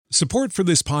Support for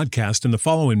this podcast and the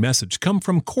following message come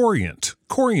from Corient.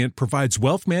 Corient provides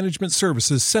wealth management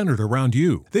services centered around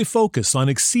you. They focus on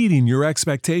exceeding your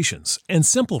expectations and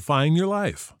simplifying your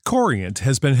life. Corient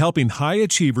has been helping high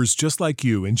achievers just like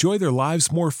you enjoy their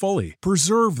lives more fully,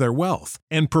 preserve their wealth,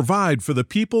 and provide for the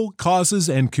people, causes,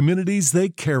 and communities they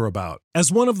care about. As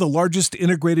one of the largest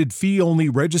integrated fee-only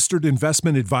registered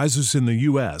investment advisors in the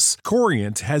U.S.,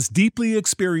 Corient has deeply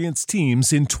experienced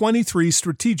teams in 23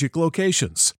 strategic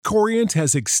locations. Corient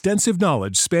has extensive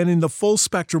knowledge spanning the full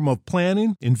spectrum of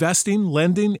planning, investing,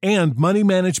 lending, and money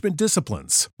management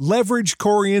disciplines. Leverage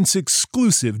Corient's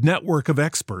exclusive network of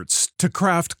experts to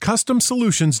craft custom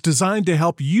solutions designed to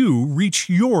help you reach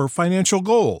your financial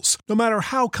goals, no matter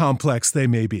how complex they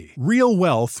may be. Real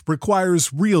wealth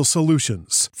requires real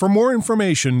solutions. For more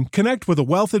information, connect with a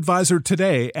wealth advisor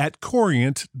today at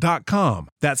Corient.com.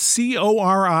 That's Corient.com.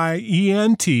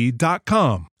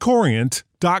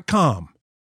 Corient.com.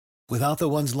 Without the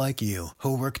ones like you,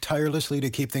 who work tirelessly to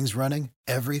keep things running,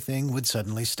 everything would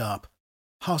suddenly stop.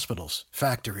 Hospitals,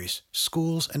 factories,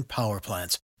 schools, and power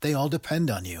plants, they all depend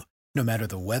on you. No matter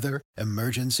the weather,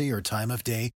 emergency, or time of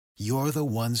day, you're the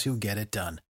ones who get it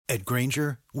done. At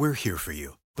Grainger, we're here for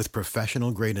you with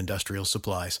professional-grade industrial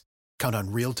supplies. Count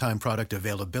on real-time product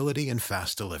availability and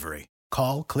fast delivery.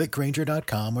 Call, click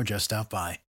Grainger.com, or just stop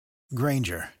by.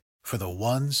 Grainger, for the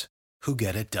ones who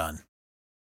get it done.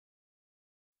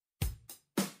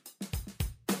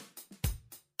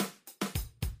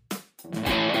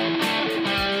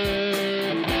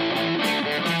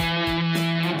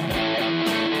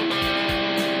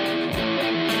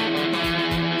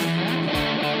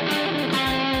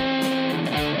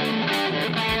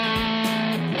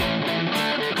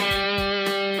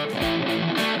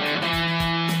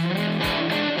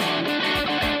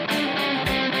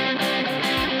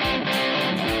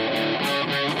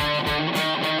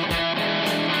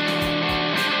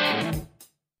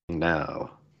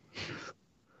 Now,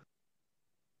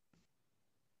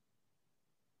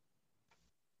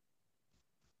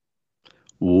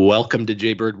 welcome to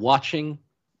Jaybird Watching,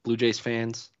 Blue Jays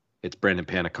fans. It's Brandon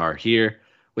Panikar here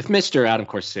with Mr. Adam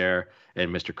Corsair and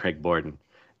Mr. Craig Borden.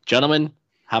 Gentlemen,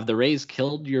 have the Rays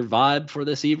killed your vibe for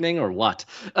this evening or what?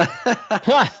 A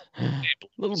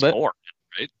little bit more,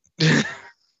 right?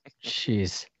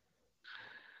 Jeez.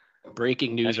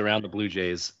 Breaking news around the Blue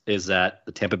Jays is that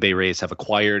the Tampa Bay Rays have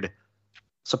acquired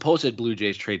supposed Blue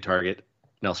Jays trade target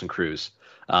Nelson Cruz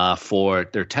for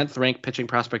their 10th ranked pitching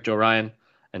prospect Joe Ryan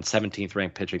and 17th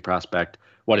ranked pitching prospect.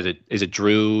 What is it? Is it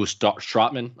Drew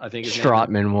Strotman? I think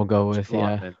Strotman we'll go with.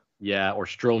 Strotman. Yeah, or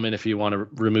Stroman if you want to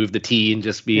remove the T and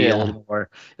just be a little more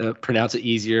pronounce it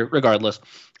easier. Regardless,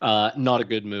 not a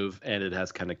good move, and it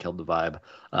has kind of killed the vibe.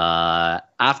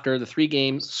 After the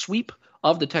 3-game sweep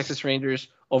of the Texas Rangers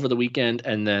over the weekend,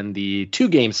 and then the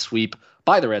 2-game sweep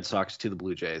by the Red Sox to the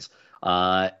Blue Jays.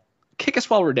 Kick us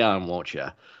while we're down, won't you?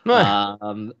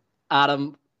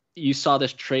 Adam, you saw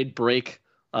this trade break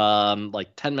like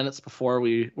 10 minutes before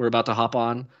we were about to hop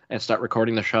on and start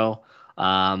recording the show.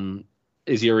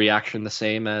 Is your reaction the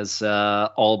same as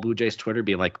all Blue Jays Twitter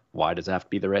being like, why does it have to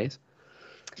be the Rays?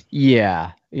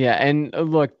 Yeah. And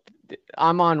look,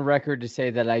 I'm on record to say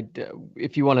that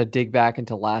if you want to dig back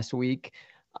into last week,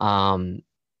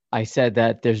 I said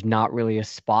that there's not really a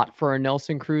spot for a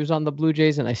Nelson Cruz on the Blue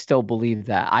Jays, and I still believe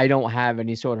that. I don't have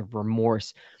any sort of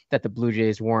remorse that the Blue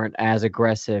Jays weren't as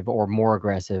aggressive or more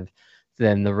aggressive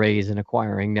than the Rays in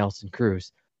acquiring Nelson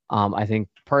Cruz. I think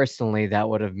personally that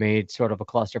would have made sort of a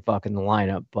clusterfuck in the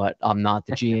lineup, but I'm not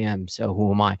the GM, so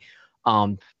who am I?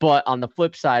 But on the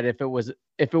flip side, if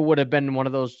it would have been one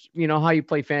of those, you know how you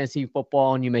play fantasy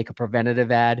football and you make a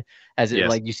preventative ad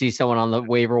like you see someone on the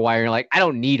waiver wire and you're like, I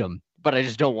don't need him, but I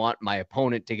just don't want my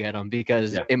opponent to get him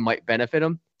because it might benefit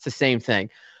him. It's the same thing.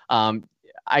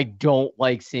 I don't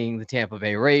like seeing the Tampa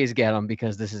Bay Rays get him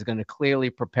because this is going to clearly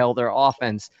propel their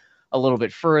offense a little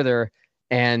bit further.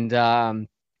 And,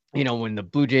 when the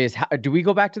Blue Jays, do we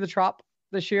go back to the Trop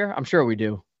this year? I'm sure we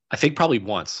do. I think probably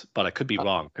once, but I could be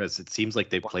wrong because it seems like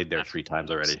they've played there 3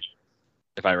 times already.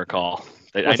 If I recall,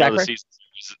 I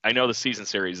know the season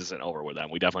series isn't over with them.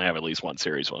 We definitely have at least one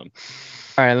series with them.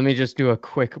 All right, let me just do a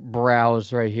quick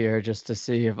browse right here just to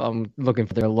see if I'm looking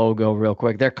for their logo real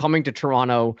quick. They're coming to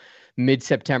Toronto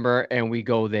mid-September, and we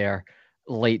go there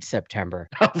late September.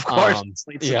 Of course.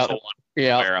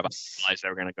 Yeah. I realized they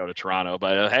were going to go to Toronto,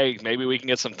 but hey, maybe we can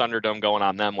get some Thunderdome going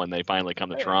on them when they finally come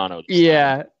to Toronto.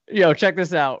 Yeah. Check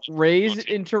this out. Rays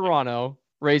in Toronto,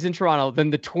 then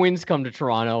the Twins come to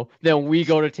Toronto, then we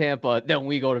go to Tampa, then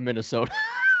we go to Minnesota.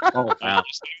 Oh, wow.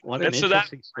 What an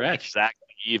interesting stretch. Exactly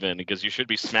even, because you should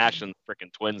be smashing the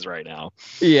freaking Twins right now.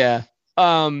 Yeah.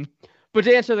 But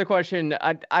to answer the question,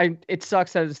 it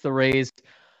sucks that it's the Rays.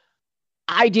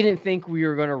 I didn't think we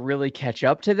were going to really catch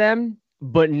up to them,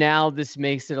 but now this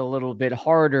makes it a little bit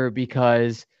harder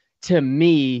because to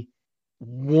me,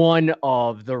 one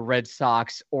of the Red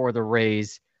Sox or the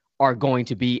Rays are going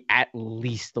to be at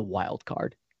least the wild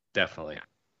card. Definitely.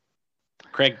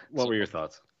 Craig, what were your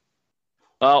thoughts?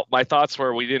 Well, my thoughts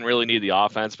were we didn't really need the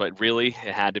offense, but really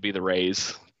it had to be the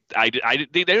Rays.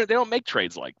 They don't make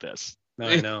trades like this. No,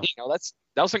 I know. That's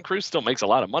Nelson Cruz still makes a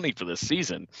lot of money for this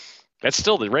season. That's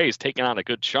still the Rays taking on a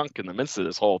good chunk in the midst of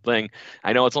this whole thing.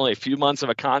 I know it's only a few months of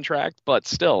a contract, but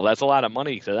still, that's a lot of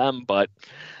money to them. But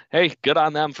hey, good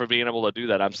on them for being able to do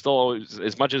that. I'm still always,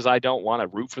 as much as I don't want to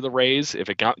root for the Rays, if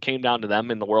it came down to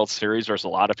them in the World Series versus a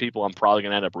lot of people, I'm probably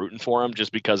going to end up rooting for them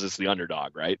just because it's the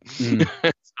underdog, right? So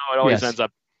it always ends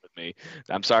up with me.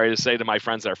 I'm sorry to say to my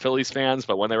friends that are Phillies fans,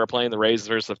 but when they were playing the Rays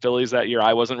versus the Phillies that year,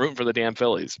 I wasn't rooting for the damn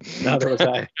Phillies. Neither was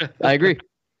I. I agree.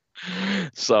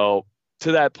 So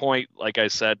to that point, like I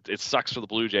said, it sucks for the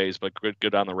Blue Jays, but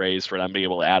good on the Rays for them being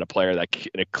able to add a player that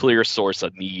a clear source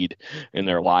of need in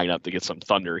their lineup to get some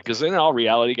thunder. Because in all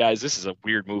reality, guys, this is a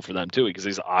weird move for them too, because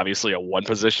he's obviously a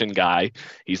one-position guy.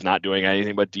 He's not doing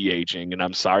anything but DHing, and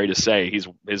I'm sorry to say, his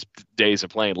days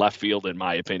of playing left field, in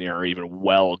my opinion, are even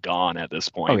well gone at this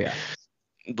point. Oh yeah,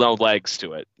 no legs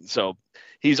to it. So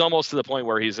he's almost to the point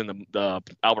where he's in the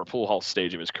Albert Pujols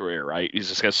stage of his career, right? He's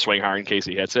just going to swing hard in case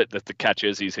he hits it. The catch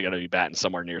is he's going to be batting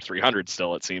somewhere near 300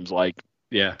 still, it seems like.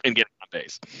 Yeah. And getting on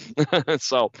base.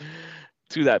 So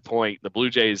to that point, the Blue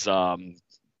Jays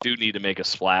do need to make a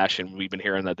splash, and we've been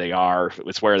hearing that they are.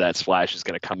 It's where that splash is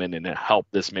going to come in and help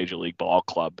this Major League Ball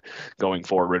club going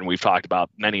forward. And we've talked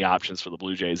about many options for the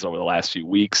Blue Jays over the last few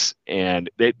weeks. And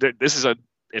this is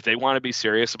if they want to be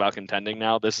serious about contending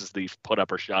now, this is the put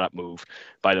up or shut up move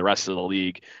by the rest of the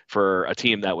league for a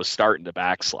team that was starting to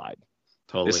backslide.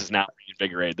 Totally. This has now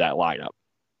reinvigorated that lineup.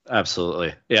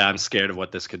 Absolutely. Yeah, I'm scared of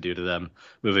what this could do to them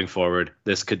moving forward.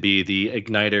 This could be the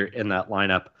igniter in that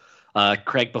lineup.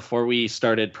 Craig, before we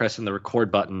started pressing the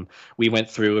record button, we went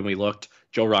through and we looked.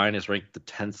 Joe Ryan is ranked the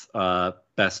 10th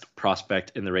best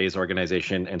prospect in the Rays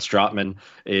organization, and Stroutman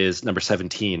is number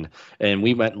 17. And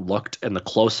we went and looked, and the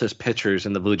closest pitchers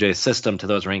in the Blue Jays system to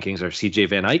those rankings are CJ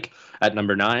Van Eyck at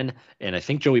number 9, and I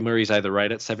think Joey Murray's either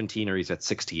right at 17 or he's at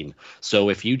 16. So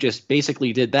if you just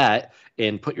basically did that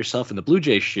and put yourself in the Blue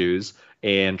Jays' shoes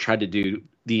and tried to do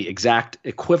the exact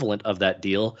equivalent of that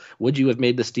deal, would you have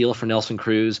made this deal for Nelson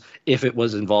Cruz if it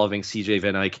was involving CJ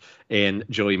Van Eyck and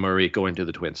Joey Murray going to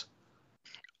the Twins?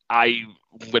 I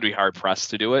would be hard pressed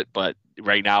to do it, but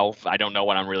right now I don't know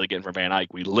what I'm really getting for Van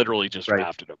Eyck. We literally just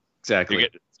drafted him. Exactly. You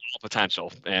get all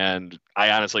potential, and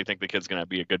I honestly think the kid's going to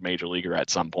be a good major leaguer at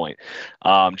some point.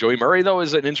 Joey Murray, though,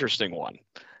 is an interesting one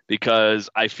because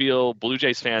I feel Blue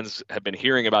Jays fans have been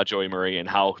hearing about Joey Murray and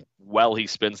how well he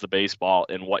spins the baseball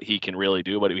and what he can really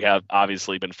do, but we have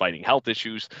obviously been fighting health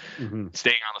issues, staying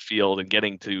on the field and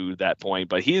getting to that point.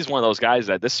 But he's one of those guys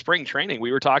that this spring training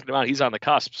we were talking about, he's on the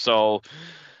cusp. So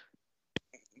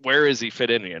where is he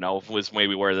fit in, was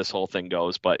maybe where this whole thing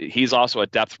goes. But he's also a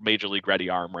depth major league ready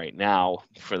arm right now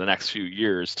for the next few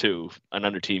years too, and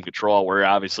under team control, where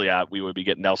obviously we would be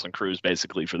getting Nelson Cruz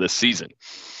basically for this season.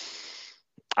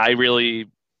 I really,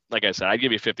 like I said, I'd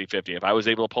give you 50-50. If I was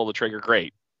able to pull the trigger,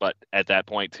 great. But at that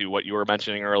point, to what you were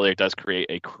mentioning earlier, it does create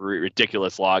a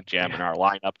ridiculous logjam in our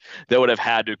lineup that would have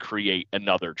had to create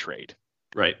another trade.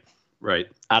 Right.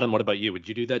 Adam, what about you? Would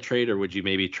you do that trade, or would you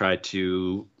maybe try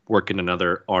to work in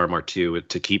another arm or two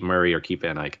to keep Murray or keep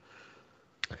Van Eyck?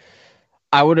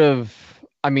 I would have.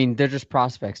 I mean, they're just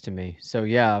prospects to me. So,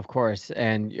 yeah, of course.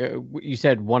 And you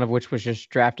said one of which was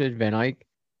just drafted, Van Eyck.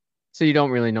 So you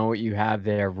don't really know what you have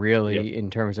there, really,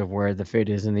 in terms of where the fit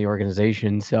is in the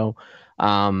organization. So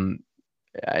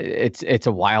it's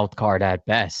a wild card at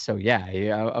best. So, yeah,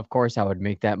 of course I would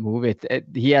make that move.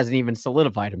 He hasn't even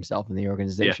solidified himself in the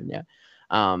organization yet.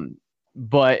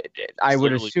 But I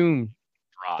would assume.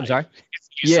 I'm sorry?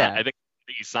 I think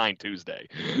he signed Tuesday.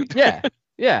 Yeah.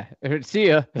 See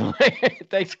ya.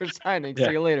 Thanks for signing.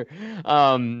 See you later.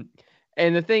 And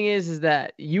the thing is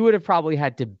that you would have probably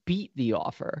had to beat the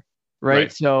offer,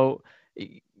 right? So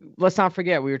let's not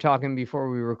forget, we were talking before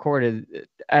we recorded,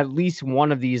 at least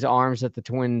one of these arms that the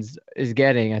Twins is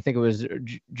getting, I think it was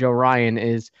Joe Ryan,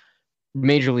 is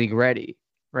major league ready,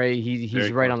 right?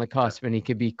 He's right on the cusp, and he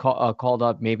could be called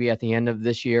up maybe at the end of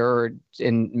this year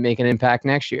and make an impact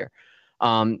next year.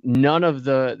 None of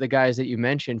the guys that you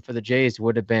mentioned for the Jays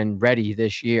would have been ready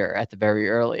this year at the very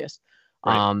earliest.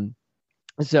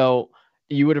 So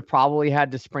you would have probably had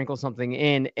to sprinkle something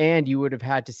in, and you would have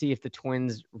had to see if the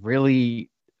Twins really,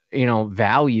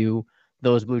 value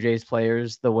those Blue Jays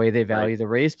players the way they value the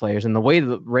Rays players, and the way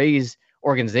the Rays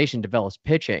organization develops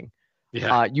pitching.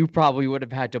 You probably would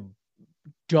have had to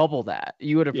double that.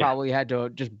 You would have probably had to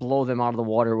just blow them out of the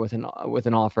water with an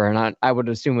offer. And I would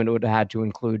assume it would have had to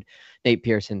include Nate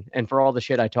Pearson. And for all the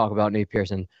shit I talk about Nate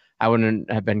Pearson, I wouldn't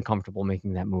have been comfortable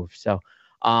making that move. So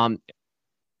I'm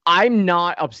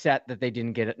not upset that they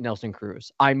didn't get Nelson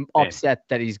Cruz. I'm upset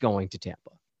that he's going to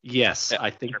Tampa. Yes,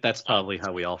 I think that's probably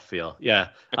how we all feel. Yeah,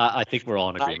 I think we're all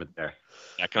in agreement there.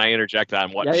 Yeah, can I interject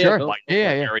on what? Sure.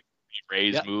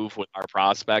 Rays move with our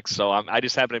prospects. So I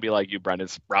just happen to be like you, Brendan,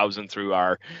 browsing through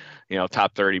our,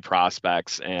 top 30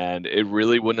 prospects, and it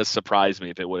really wouldn't have surprised me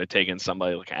if it would have taken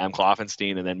somebody like Am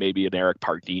Kloffenstein and then maybe an Eric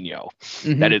Pardinho.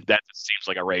 Mm-hmm. That just seems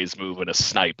like a Rays move and a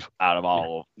snipe out of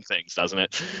all things, doesn't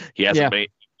it? He hasn't made.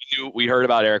 We heard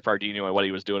about Eric Pardinho and what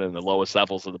he was doing in the lowest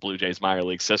levels of the Blue Jays minor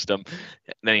league system.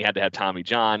 And then he had to have Tommy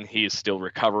John. He is still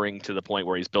recovering to the point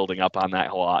where he's building up on that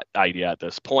whole idea at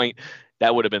this point.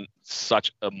 That would have been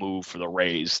such a move for the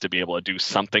Rays to be able to do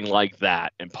something like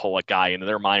that and pull a guy into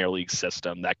their minor league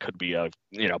system that could be a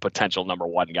potential number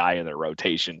one guy in their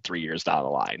rotation 3 years down the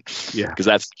line. Yeah, because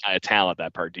that's the kind of talent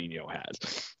that Pardinho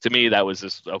has. To me, that was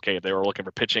just okay. If they were looking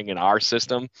for pitching in our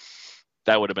system,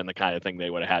 that would have been the kind of thing they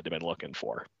would have had to been looking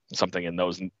for. Something in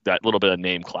that little bit of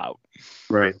name clout.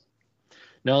 Right.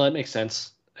 No, that makes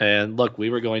sense. And look, we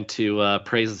were going to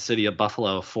praise the city of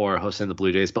Buffalo for hosting the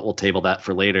Blue Jays, but we'll table that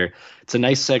for later. It's a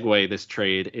nice segue, this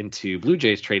trade, into Blue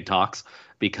Jays trade talks,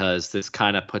 because this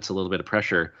kind of puts a little bit of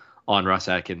pressure on Ross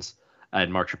Atkins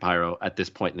and Mark Shapiro at this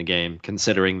point in the game,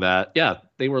 considering that,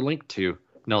 they were linked to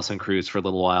Nelson Cruz for a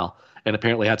little while and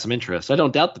apparently had some interest. I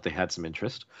don't doubt that they had some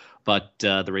interest, but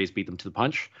the Rays beat them to the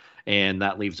punch, and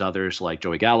that leaves others like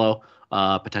Joey Gallo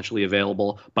potentially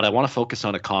available. But I want to focus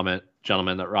on a comment,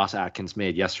 gentlemen, that Ross Atkins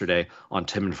made yesterday on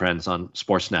Tim and Friends on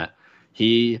Sportsnet.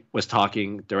 He was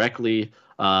talking directly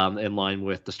in line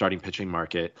with the starting pitching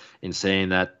market in saying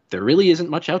that there really isn't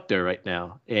much out there right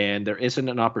now, and there isn't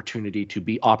an opportunity to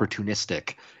be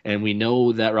opportunistic. And we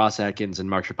know that Ross Atkins and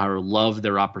Mark Shapiro love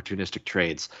their opportunistic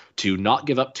trades, to not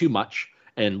give up too much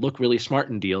and look really smart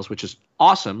in deals, which is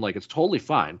awesome. Like, it's totally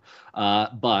fine.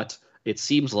 But it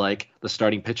seems like the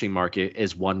starting pitching market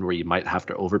is one where you might have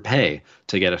to overpay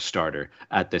to get a starter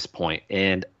at this point.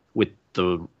 And with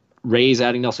the Rays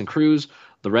adding Nelson Cruz,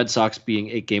 the Red Sox being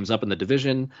 8 games up in the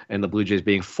division, and the Blue Jays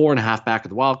being 4.5 back at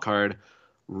the wild card,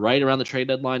 right around the trade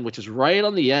deadline, which is right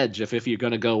on the edge if you're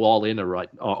going to go all in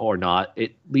or not,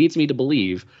 it leads me to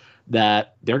believe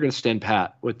that they're going to stand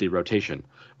pat with the rotation.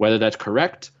 Whether that's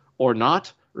correct or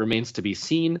not remains to be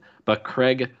seen. But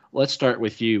Craig, let's start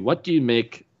with you. What do you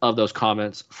make of those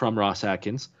comments from Ross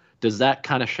Atkins? Does that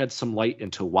kind of shed some light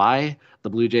into why the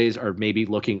Blue Jays are maybe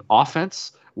looking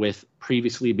offense with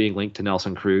previously being linked to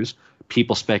Nelson Cruz,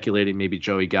 people speculating maybe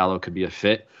Joey Gallo could be a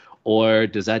fit? Or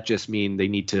does that just mean they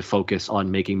need to focus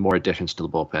on making more additions to the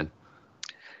bullpen?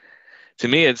 To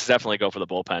me, it's definitely go for the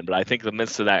bullpen, but I think the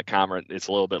midst of that comment, it's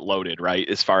a little bit loaded, right?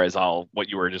 As far as what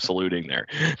you were just alluding there.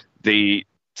 The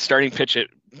starting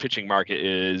pitching market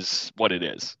is what it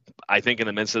is. I think in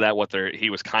the midst of that, he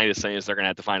was kind of saying is they're going to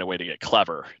have to find a way to get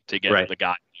clever to get the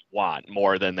guy you want,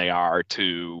 more than they are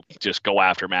to just go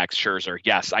after Max Scherzer.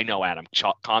 Yes, I know, Adam.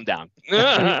 Calm down.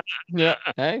 Yeah.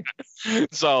 Hey.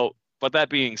 So, but that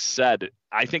being said,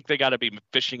 I think they got to be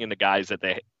fishing in the guys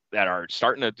that are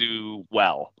starting to do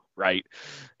well, right?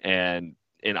 And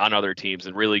on other teams,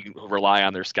 and really rely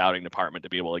on their scouting department to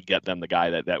be able to get them the guy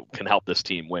that can help this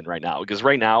team win right now. Because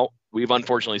right now, we've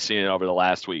unfortunately seen it over the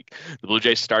last week. The Blue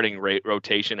Jays starting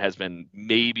rotation has been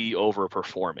maybe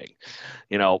overperforming.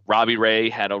 Robbie Ray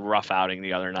had a rough outing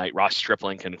the other night. Ross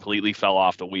Stripling completely fell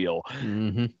off the wheel.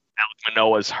 Mm-hmm. Alek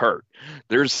Manoah's hurt.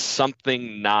 There's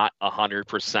something not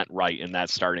 100% right in that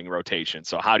starting rotation.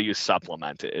 So how do you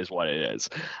supplement it is what it is.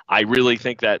 I really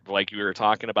think that, like we were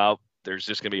talking about, there's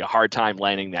just going to be a hard time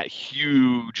landing that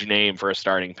huge name for a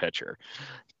starting pitcher.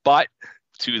 But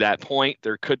to that point,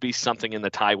 there could be something in the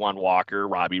Taijuan Walker,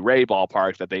 Robbie Ray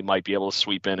ballpark that they might be able to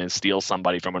sweep in and steal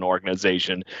somebody from an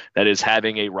organization that is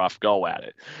having a rough go at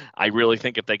it. I really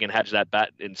think if they can hedge that bet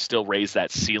and still raise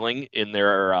that ceiling in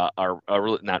their,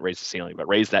 not raise the ceiling, but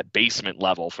raise that basement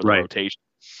level for the rotation,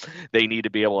 they need to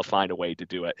be able to find a way to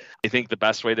do it. I think the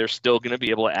best way they're still going to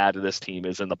be able to add to this team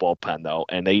is in the bullpen, though,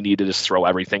 and they need to just throw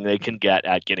everything they can get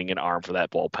at getting an arm for that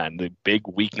bullpen. The big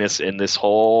weakness in this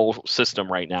whole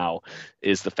system right now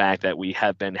is the fact that we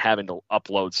have been having to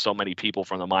upload so many people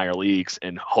from the minor leagues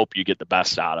and hope you get the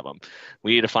best out of them.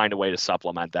 We need to find a way to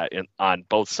supplement that on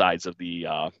both sides of the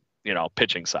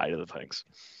pitching side of the things.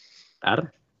 Adam?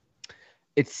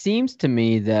 it seems to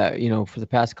me that, for the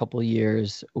past couple of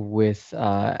years with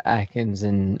Atkins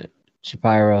and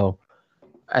Shapiro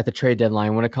at the trade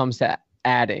deadline, when it comes to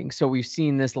adding, so we've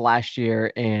seen this last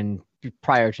year, and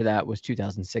prior to that was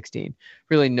 2016.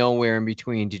 Really nowhere in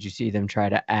between did you see them try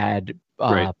to add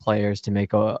players to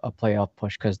make a playoff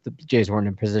push, because the Jays weren't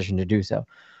in position to do so.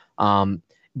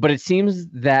 But it seems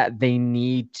that they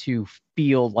need to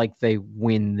feel like they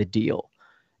win the deal.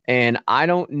 And I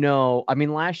don't know. I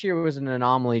mean, last year was an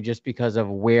anomaly just because of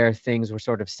where things were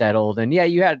sort of settled. And yeah,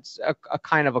 you had a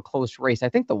kind of a close race. I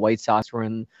think the White Sox were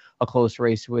in a close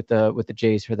race with the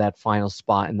Jays for that final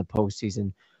spot in the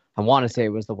postseason. I want to say it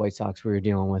was the White Sox we were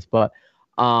dealing with, but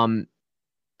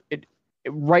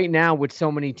right now with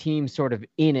so many teams sort of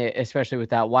in it, especially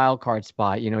with that wild card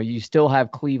spot, you still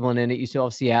have Cleveland in it, you still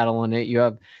have Seattle in it, you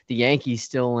have the Yankees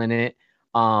still in it.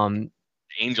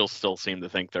 Angels still seem to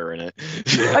think they're in it.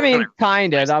 I mean,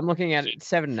 kind of. I'm looking at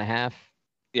 7.5.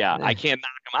 Yeah, I can't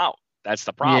knock them out. That's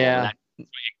the problem. Yeah.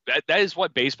 That is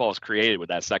what baseball has created with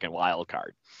that second wild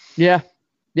card. Yeah.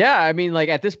 Yeah, I mean, like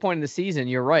at this point in the season,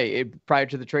 you're right. Prior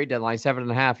to the trade deadline,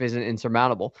 7.5 isn't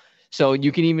insurmountable. So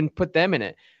you can even put them in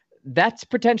it. That's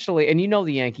potentially, and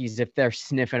the Yankees, if they're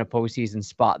sniffing a postseason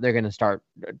spot, they're going to start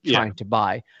trying to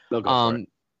buy. They'll go for it.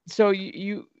 So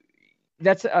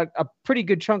that's a pretty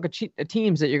good chunk of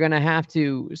teams that you're going to have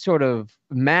to sort of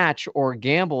match or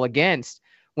gamble against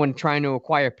when trying to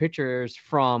acquire pitchers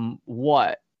from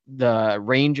the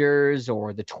Rangers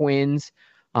or the Twins,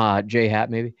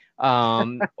 J-Hat maybe.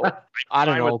 I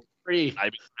don't know.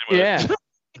 Yeah.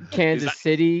 Kansas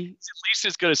City. He's at least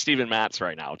as good as Steven Matz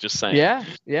right now. Just saying. Yeah.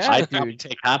 I'd probably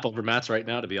take Happ over Matz right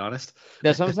now, to be honest.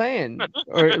 That's what I'm saying.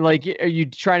 Or like, are you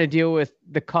trying to deal with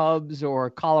the Cubs or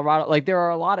Colorado? Like, there are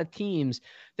a lot of teams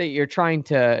that you're trying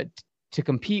to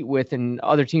compete with, and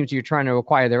other teams you're trying to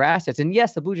acquire their assets. And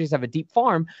yes, the Blue Jays have a deep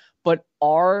farm, but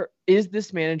is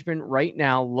this management right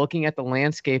now looking at the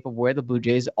landscape of where the Blue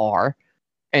Jays are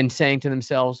and saying to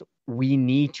themselves, we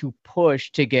need to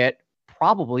push to get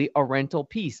probably a rental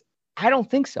piece? I don't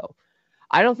think so.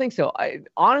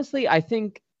 Honestly, I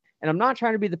think, and I'm not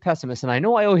trying to be the pessimist, and I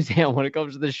know I always am when it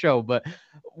comes to this show, but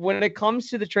when it comes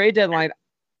to the trade deadline,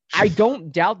 I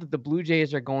don't doubt that the Blue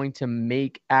Jays are going to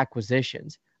make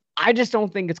acquisitions. I just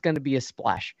don't think it's going to be a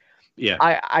splash. Yeah.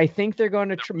 I think they're going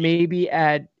to maybe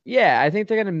add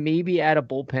a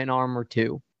bullpen arm or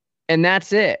two, and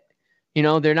that's it.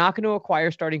 They're not going to acquire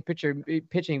starting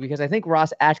pitching, because I think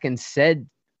Ross Atkins said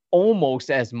almost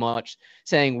as much,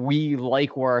 saying we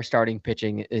like where our starting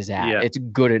pitching is at. Yeah. It's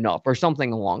good enough, or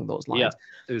something along those lines.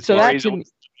 Yeah. So that's enough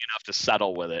to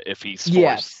settle with it if he's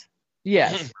forced.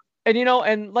 Yes. And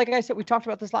and like I said, we talked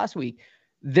about this last week.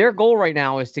 Their goal right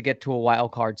now is to get to a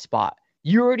wild card spot.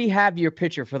 You already have your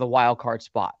pitcher for the wild card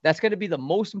spot. That's going to be the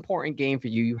most important game for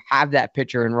you. You have that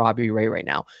pitcher in Robbie Ray right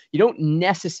now. You don't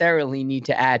necessarily need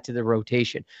to add to the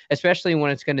rotation, especially when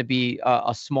it's going to be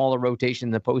a smaller rotation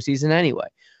in the postseason anyway.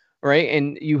 Right.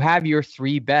 And you have your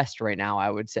three best right now, I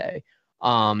would say.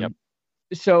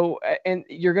 So, and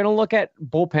you're going to look at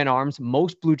bullpen arms.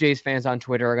 Most Blue Jays fans on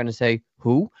Twitter are going to say,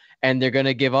 who? And they're going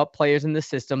to give up players in the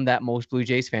system that most Blue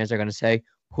Jays fans are going to say,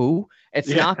 who? It's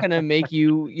not going to make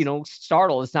you,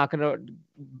 startle. It's not going to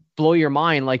blow your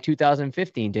mind like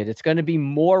 2015 did. It's going to be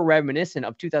more reminiscent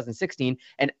of 2016.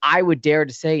 And I would dare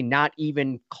to say not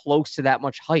even close to that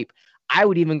much hype. I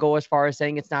would even go as far as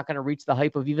saying it's not going to reach the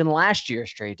hype of even last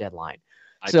year's trade deadline.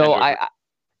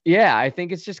 I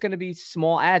think it's just going to be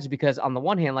small adds, because on the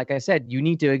one hand, like I said, you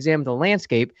need to examine the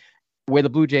landscape where the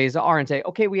Blue Jays are and say,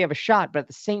 okay, we have a shot. But at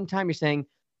the same time, you're saying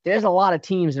there's a lot of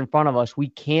teams in front of us. We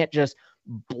can't just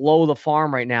blow the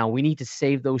farm right now. We need to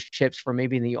save those chips for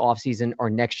maybe in the offseason or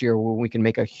next year when we can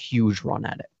make a huge run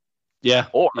at it. Yeah.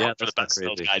 Or for the best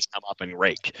those guys come up and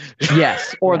rake.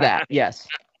 Yes. Or that. Yes.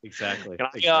 Exactly.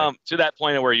 To that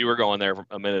point of where you were going there for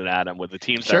a minute, Adam, with the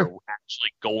teams that are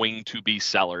actually going to be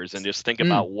sellers, and just think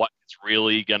about what's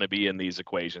really going to be in these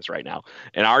equations right now.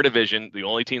 In our division, the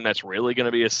only team that's really going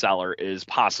to be a seller is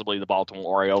possibly the Baltimore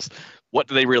Orioles. What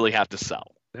do they really have to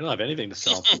sell? They don't have anything to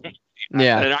sell.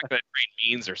 Yeah, they're not going to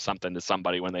trade Means or something to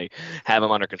somebody when they have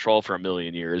them under control for a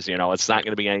million years. It's not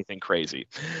going to be anything crazy.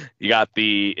 You got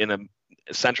in the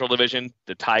Central Division,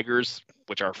 the Tigers,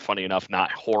 which are funny enough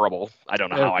not horrible. I don't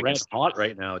know how I get hot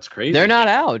right now. It's crazy. They're not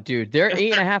out, dude. They're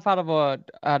 8.5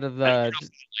 out of the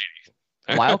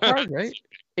wild card, right?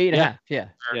 8.5.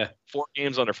 Yeah. 4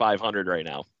 games under 500 right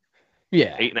now.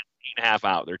 Yeah. 8.5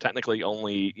 out. They're technically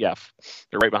only they're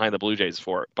right behind the Blue Jays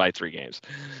by 3 games.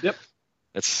 Yep.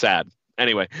 It's sad.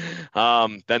 Anyway,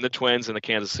 then the Twins and the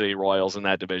Kansas City Royals in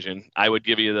that division. I would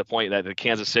give you the point that the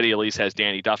Kansas City at least has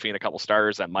Danny Duffy and a couple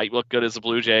starters that might look good as a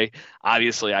Blue Jay.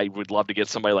 Obviously, I would love to get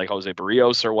somebody like Jose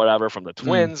Barrios or whatever from the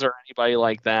Twins or anybody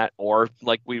like that, or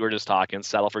like we were just talking,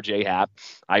 settle for J Happ.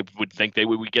 I would think they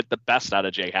would get the best out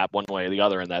of J Happ one way or the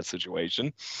other in that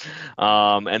situation.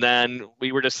 And then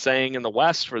we were just saying in the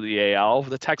West for the AL,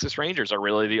 the Texas Rangers are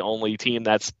really the only team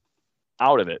that's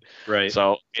out of it. Right.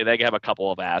 So they have a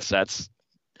couple of assets.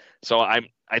 So I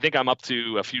think I'm up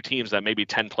to a few teams that maybe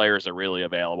 10 players are really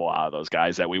available out of those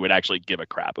guys that we would actually give a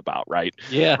crap about, right?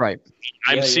 Yeah. Right.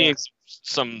 I'm seeing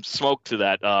some smoke to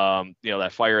that,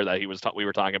 that fire that we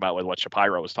were talking about with what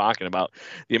Shapiro was talking about.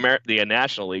 The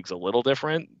National League's a little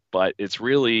different, but it's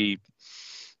really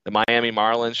the Miami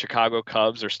Marlins, Chicago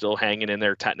Cubs are still hanging in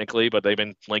there technically, but they've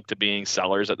been linked to being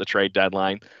sellers at the trade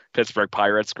deadline. Pittsburgh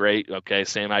Pirates, great. Okay,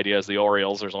 same idea as the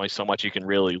Orioles. There's only so much you can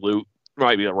really loot.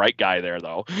 Might be the right guy there,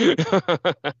 though.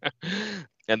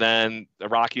 And then the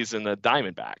Rockies and the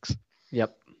Diamondbacks.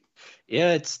 Yep.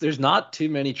 Yeah, there's not too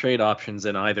many trade options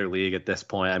in either league at this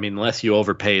point. I mean, unless you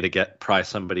overpay to pry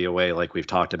somebody away like we've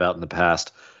talked about in the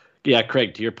past. Yeah,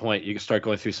 Craig, to your point, you can start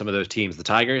going through some of those teams. The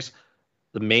Tigers,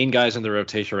 the main guys in the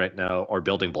rotation right now are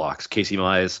building blocks. Casey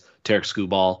Mize, Tarek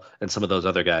Skubal, and some of those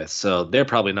other guys. So they're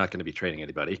probably not going to be trading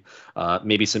anybody.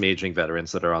 Maybe some aging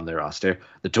veterans that are on their roster.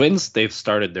 The Twins, they've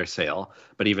started their sale.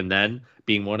 But even then,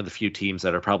 being one of the few teams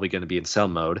that are probably going to be in sell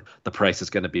mode, the price is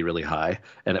going to be really high.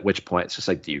 And at which point, it's just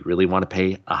like, do you really want to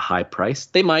pay a high price?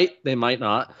 They might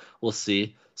not. We'll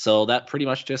see. So that pretty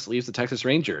much just leaves the Texas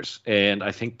Rangers. And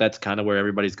I think that's kind of where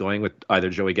everybody's going with either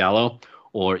Joey Gallo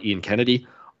or Ian Kennedy,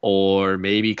 or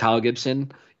maybe Kyle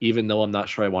Gibson, even though I'm not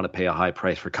sure I want to pay a high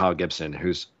price for Kyle Gibson,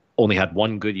 who's only had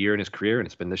one good year in his career, and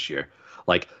it's been this year.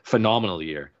 Like, phenomenal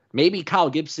year. Maybe Kyle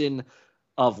Gibson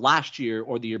of last year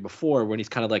or the year before, when he's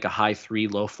kind of like a high 3,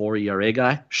 low 4 ERA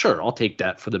guy. Sure, I'll take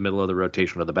that for the middle of the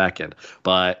rotation or the back end.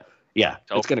 But yeah,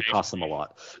 it's going to cost them a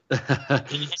lot.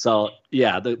 So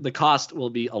yeah, the cost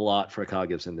will be a lot for Kyle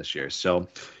Gibson this year. So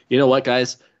you know what,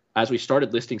 guys? As we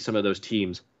started listing some of those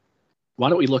teams, why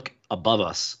don't we look above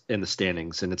us in the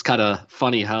standings? And it's kind of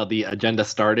funny how the agenda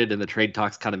started and the trade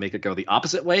talks kind of make it go the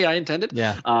opposite way I intended.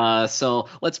 Yeah. So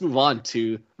let's move on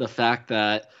to the fact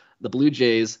that the Blue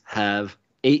Jays have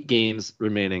 8 games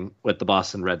remaining with the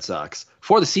Boston Red Sox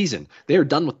for the season. They are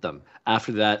done with them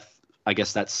after that, I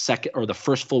guess that second or the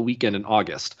first full weekend in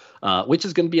August, which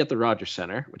is going to be at the Rogers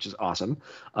Center, which is awesome.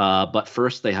 But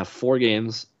first, they have 4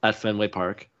 games at Fenway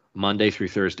Park, Monday through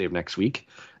Thursday of next week.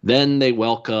 Then they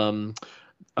welcome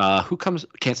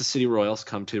Kansas City Royals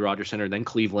come to Rogers Center, then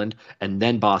Cleveland, and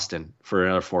then Boston for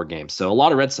another 4 games. So a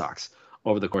lot of Red Sox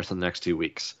over the course of the next 2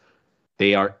 weeks.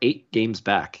 They are 8 games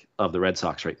back of the Red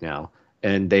Sox right now.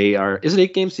 And they are, is it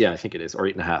 8 games? Yeah, I think it is, or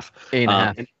 8.5.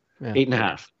 8.5.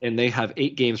 8.5. And they have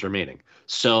 8 games remaining.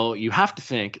 So you have to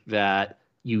think that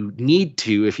you need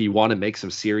to, if you want to make some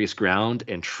serious ground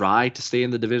and try to stay in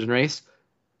the division race,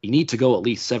 you need to go at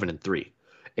least 7-3.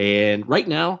 And right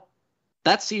now,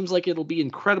 that seems like it'll be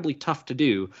incredibly tough to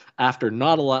do after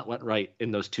not a lot went right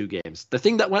in those 2 games. The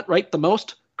thing that went right the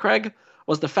most, Craig,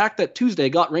 was the fact that Tuesday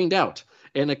got rained out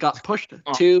and it got pushed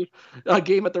to a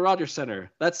game at the Rogers Center.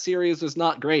 That series was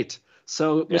not great.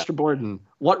 So, yeah. Mr. Borden,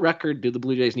 what record do the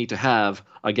Blue Jays need to have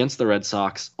against the Red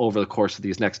Sox over the course of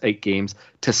these next 8 games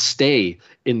to stay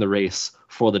in the race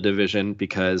for the division?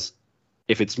 Because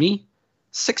if it's me,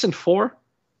 6-4,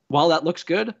 while that looks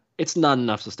good, it's not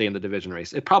enough to stay in the division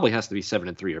race. It probably has to be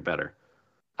 7-3 or better.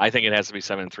 I think it has to be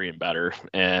 7-3 and better.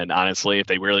 And honestly, if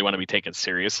they really want to be taken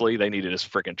seriously, they need to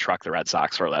just freaking truck the Red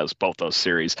Sox for both those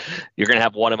series. You're going to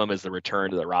have one of them as the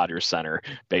return to the Rogers Center.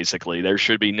 Basically, there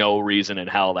should be no reason in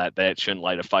hell that shouldn't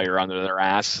light a fire under their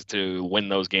ass to win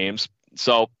those games.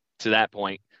 So to that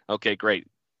point, okay, great.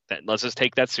 Let's just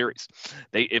take that series.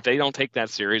 If they don't take that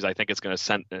series, I think it's going to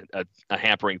send a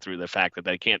hampering through the fact that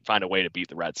they can't find a way to beat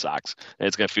the Red Sox. And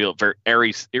it's going to feel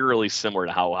very eerily similar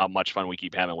to how much fun we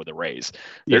keep having with the Rays.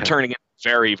 They're turning into a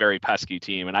very, very pesky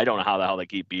team, and I don't know how the hell they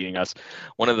keep beating us.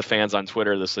 One of the fans on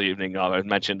Twitter this evening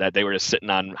mentioned that they were just sitting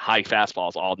on high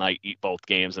fastballs all night, eat both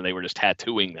games, and they were just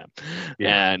tattooing them.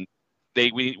 Yeah. And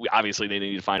we obviously they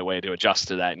need to find a way to adjust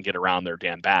to that and get around their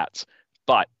damn bats.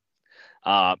 But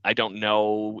I don't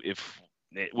know if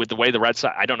with the way the Red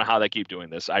Sox, I don't know how they keep doing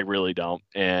this. I really don't.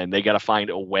 And they got to find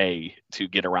a way to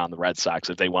get around the Red Sox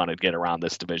if they want to get around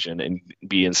this division and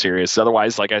be in serious.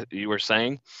 Otherwise, like you were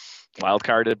saying, wild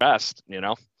card at best, you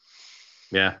know?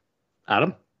 Yeah.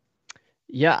 Adam?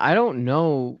 Yeah, I don't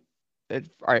know. All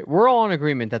right, we're all in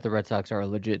agreement that the Red Sox are a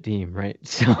legit team, right?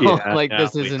 So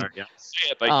this isn't.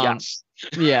 But yes.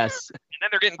 Yes. And then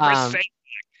they're getting Chris Sale.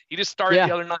 He just started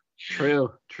the other night.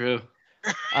 True.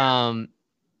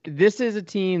 This is a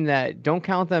team that don't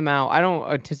count them out. I don't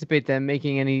anticipate them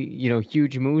making any,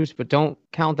 huge moves, but don't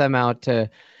count them out to,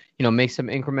 make some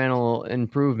incremental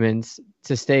improvements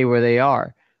to stay where they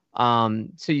are.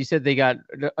 So you said they got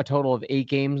a total of 8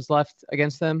 games left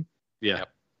against them. Yeah.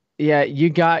 Yeah. You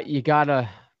gotta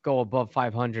go above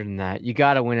 500 in that. You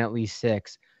gotta win at least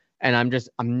 6. And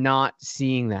I'm not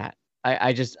seeing that.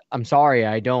 I'm sorry.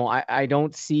 I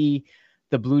don't see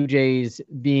the Blue Jays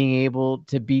being able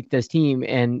to beat this team.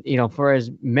 And, for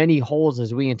as many holes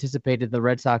as we anticipated the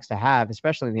Red Sox to have,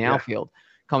 especially in the outfield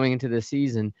coming into this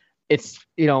season, it's,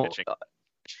 they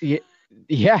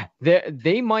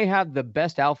might have the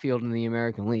best outfield in the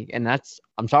American League. And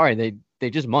I'm sorry, they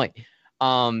just might.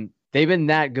 They've been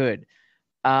that good.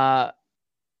 I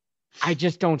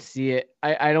just don't see it.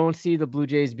 I don't see the Blue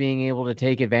Jays being able to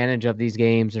take advantage of these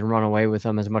games and run away with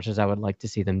them as much as I would like to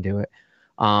see them do it.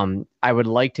 I would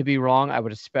like to be wrong. I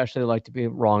would especially like to be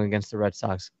wrong against the Red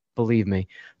Sox, believe me.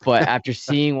 But after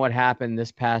seeing what happened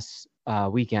this past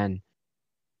weekend,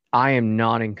 I am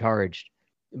not encouraged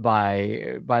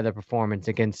by the performance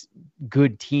against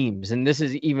good teams. And this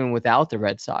is even without the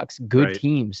Red Sox, good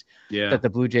teams that the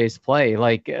Blue Jays play.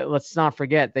 Like, let's not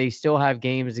forget, they still have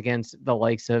games against the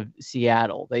likes of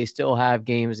Seattle. They still have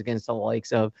games against the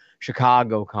likes of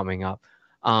Chicago coming up.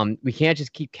 We can't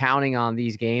just keep counting on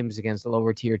these games against the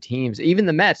lower tier teams. Even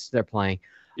the Mets they're playing.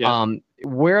 Yeah.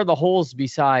 Where are the holes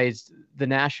besides the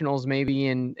Nationals, maybe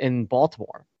in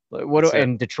Baltimore?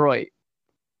 In Detroit?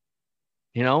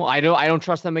 I don't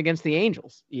trust them against the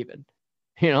Angels even.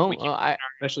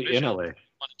 Especially in LA.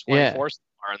 24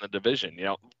 are in the division.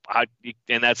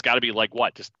 And that's got to be like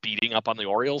what? Just beating up on the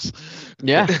Orioles?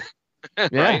 Yeah.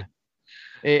 Right? Yeah.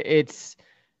 It's.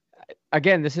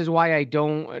 Again, this is why I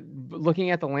don't,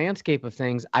 looking at the landscape of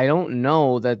things, I don't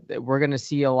know that we're going to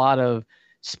see a lot of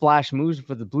splash moves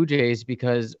for the Blue Jays,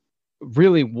 because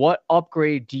really, what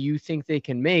upgrade do you think they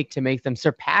can make to make them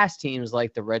surpass teams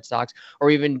like the Red Sox,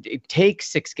 or even take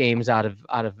 6 games out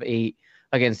of 8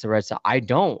 against the Red Sox? I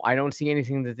don't see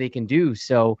anything that they can do.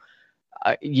 So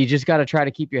you just got to try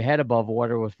to keep your head above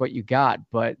water with what you got,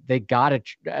 but they got to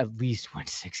at least win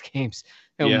 6 games.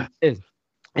 And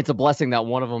it's a blessing that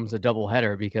one of them is a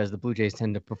doubleheader, because the Blue Jays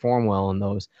tend to perform well in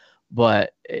those.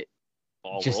 But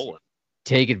just rolling.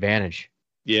 Take advantage.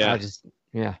 Yeah.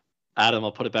 Adam,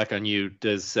 I'll put it back on you.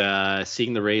 Does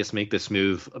seeing the Rays make this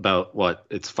move about what?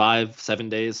 It's 7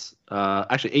 days,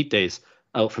 actually 8 days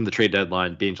out from the trade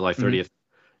deadline, being July 30th. Mm-hmm.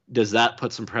 Does that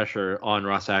put some pressure on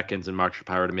Ross Atkins and Mark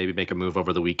Shapiro to maybe make a move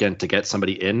over the weekend to get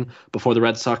somebody in before the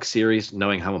Red Sox series,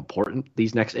 knowing how important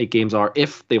these next 8 games are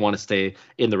if they want to stay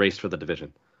in the race for the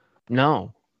division?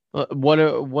 No.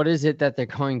 What is it that they're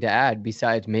going to add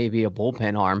besides maybe a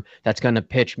bullpen arm that's going to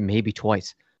pitch maybe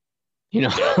twice?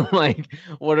 Like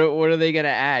what are they going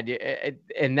to add?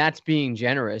 And that's being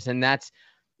generous. And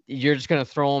you're just going to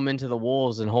throw him into the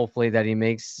wolves and hopefully that he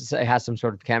has some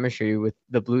sort of chemistry with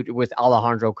with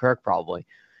Alejandro Kirk probably.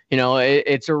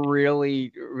 It's a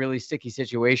really, really sticky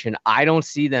situation. I don't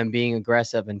see them being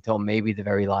aggressive until maybe the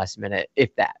very last minute,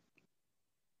 if that.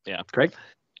 Yeah, Craig?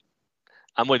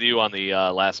 I'm with you on the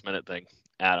last minute thing,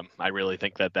 Adam. I really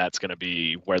think that that's going to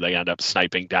be where they end up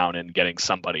sniping down and getting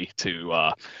somebody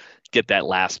to get that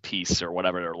last piece or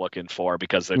whatever they're looking for,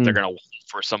 because they're going to want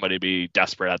for somebody to be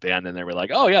desperate at the end, and they were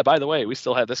like, oh yeah, by the way, we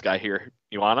still have this guy here.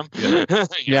 You want him?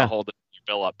 Yeah. Hold the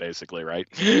bill up, basically, right?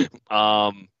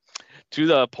 To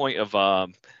the point of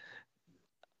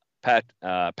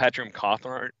Patrick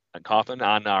Cawthon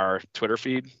on our Twitter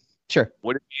feed. Sure.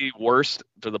 Would it be worse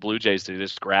for the Blue Jays to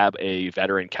just grab a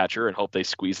veteran catcher and hope they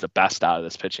squeeze the best out of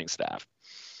this pitching staff?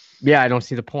 Yeah, I don't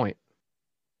see the point.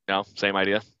 No, same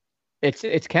idea.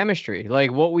 It's chemistry.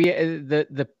 Like what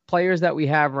the players that we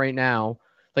have right now,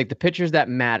 like the pitchers that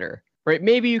matter, right?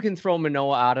 Maybe you can throw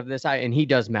Manoah out of this, and he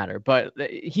does matter, but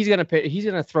he's gonna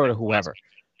throw to whoever.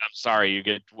 I'm sorry, you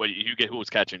get who was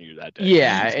catching you that day.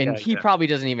 Yeah, and he probably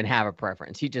doesn't even have a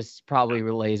preference. He just probably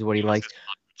relays what he likes.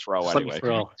 Throw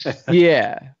anyway.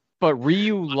 Yeah, but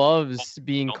Ryu loves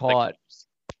being caught.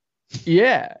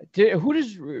 Yeah, who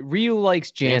does Ryu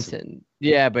likes Jansen?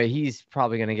 Yeah, but he's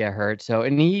probably gonna get hurt. So,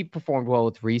 and he performed well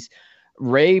with Reese.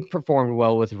 Ray performed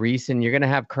well with Reese, and you're gonna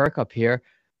have Kirk up here.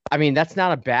 I mean, that's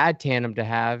not a bad tandem to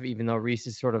have, even though Reese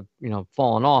is sort of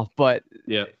fallen off. But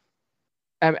yeah.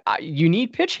 You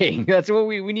need pitching. That's what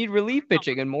we need, relief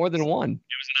pitching, and more than one.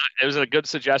 It was a good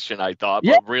suggestion, I thought.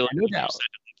 Yeah, but really, no doubt.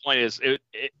 The point is,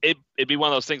 it'd be one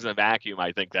of those things in a vacuum.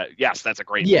 I think that that's a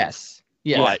great. Yes.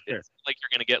 But it's like you're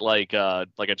going to get like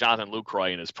a Jonathan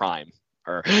Lucroy in his prime.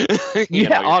 Or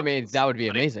I mean that would be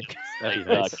amazing. That'd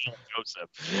be nice.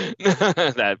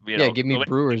 Joseph. That give me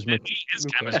Brewers. His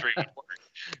chemistry would work.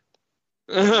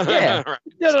 Yeah,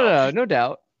 right. no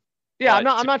doubt. Yeah,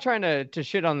 But I'm not trying to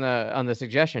shit on the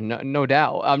suggestion. No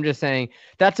doubt. I'm just saying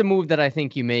that's a move that I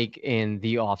think you make in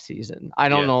the off season. I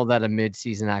don't know that a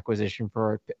mid-season acquisition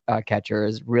for a catcher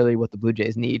is really what the Blue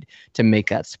Jays need to make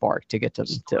that spark to get to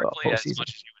postseason. As much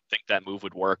as you would think that move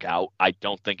would work out, I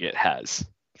don't think it has.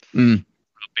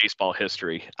 Baseball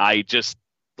history. I just,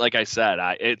 like I said,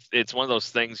 it's one of those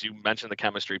things. You mentioned the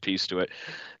chemistry piece to it.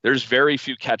 There's very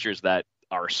few catchers that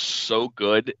are so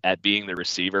good at being the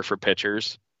receiver for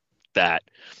pitchers that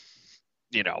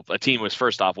a team was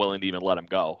first off willing to even let him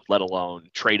go, let alone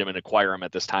trade him and acquire him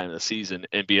at this time of the season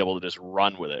and be able to just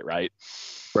run with it. Right.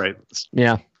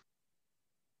 Yeah.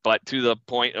 But to the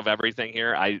point of everything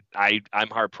here, I'm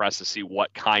hard pressed to see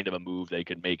what kind of a move they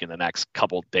could make in the next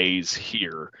couple days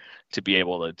here to be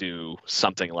able to do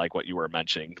something like what you were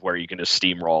mentioning, where you can just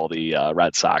steamroll the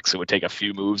Red Sox. It would take a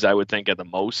few moves, I would think, at the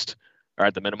most, or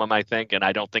at the minimum, I think. And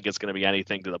I don't think it's going to be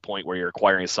anything to the point where you're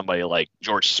acquiring somebody like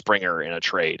George Springer in a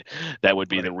trade. That would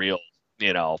be the real,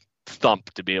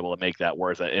 thump to be able to make that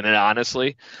worth it. And then,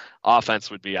 honestly, offense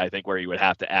would be, I think, where you would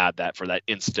have to add that for that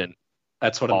instant.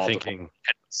 That's what I'm thinking.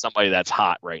 Somebody that's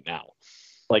hot right now.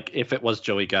 Like if it was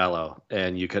Joey Gallo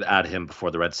and you could add him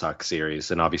before the Red Sox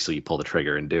series, and obviously you pull the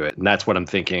trigger and do it. And that's what I'm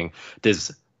thinking.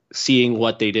 Does seeing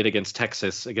what they did against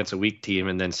Texas, against a weak team,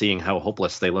 and then seeing how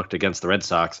hopeless they looked against the Red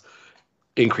Sox,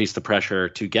 increase the pressure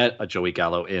to get a Joey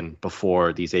Gallo in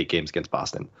before these 8 games against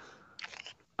Boston?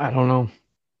 I don't know.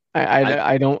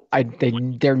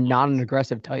 They're not an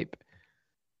aggressive type.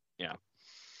 Yeah.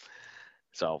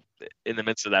 So in the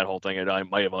midst of that whole thing, I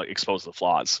might have exposed the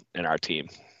flaws in our team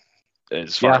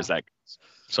as far as that goes.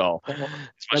 So as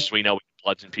much as we know we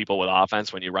bludgeon people with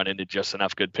offense, when you run into just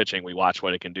enough good pitching, we watch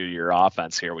what it can do to your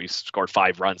offense here. We scored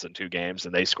 5 runs in 2 games,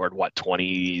 and they scored,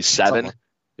 27?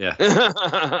 Yeah.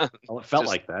 Well, it felt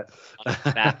like that.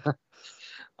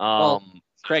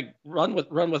 Craig, run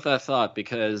with that thought,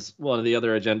 because one of the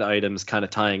other agenda items kind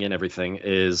of tying in everything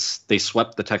is they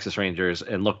swept the Texas Rangers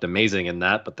and looked amazing in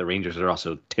that, but the Rangers are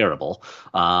also terrible.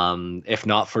 If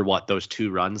not for those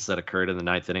 2 runs that occurred in the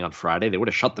 9th inning on Friday, they would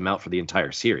have shut them out for the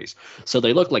entire series. So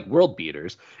they look like world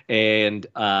beaters and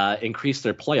increased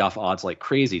their playoff odds like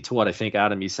crazy to what I think,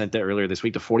 Adam, you sent that earlier this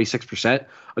week, to 46%,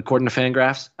 according to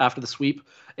Fangraphs, after the sweep.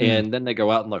 And then they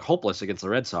go out and look hopeless against the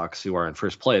Red Sox, who are in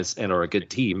first place and are a good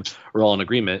team. We're all in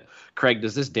agreement. Craig,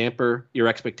 does this damper your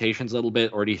expectations a little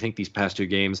bit, or do you think these past 2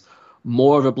 games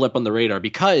more of a blip on the radar?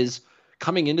 Because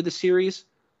coming into the series,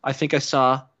 I think I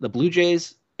saw the Blue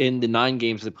Jays in the 9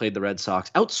 games they played the Red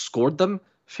Sox outscored them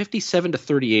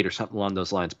 57-38 or something along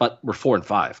those lines, but were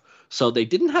 4-5. So they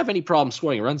didn't have any problem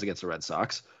scoring runs against the Red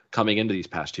Sox coming into these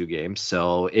past 2 games.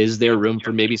 So is there room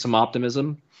for maybe some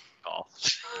optimism? Oh.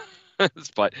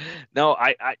 But no,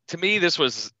 I to me, this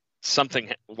was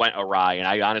something went awry, and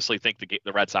I honestly think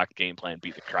the Red Sox game plan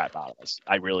beat the crap out of us.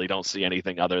 I really don't see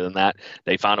anything other than that.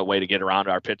 They found a way to get around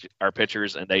our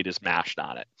pitchers, and they just mashed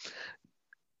on it.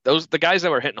 The guys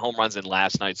that were hitting home runs in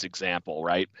last night's example,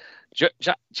 right?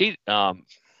 JD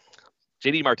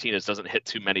Martinez doesn't hit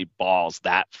too many balls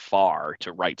that far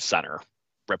to right center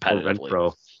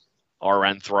repetitively. Or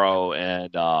Renfroe,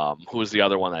 and who was the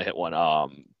other one that hit one?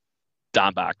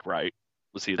 Dombach, right?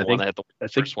 Was he the one that hit the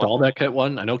first one? Dahlbeck hit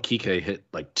one. I know Kike hit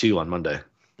 2 on Monday.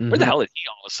 Where the hell did he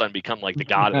all of a sudden become like the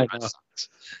god of the Red Sox?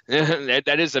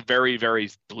 That is a very, very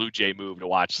Blue Jay move to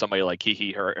watch somebody like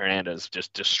Kike Hernandez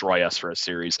just destroy us for a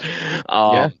series.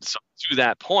 So to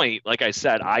that point, like I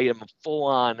said, I am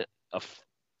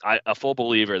a full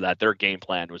believer that their game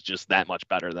plan was just that much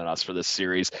better than us for this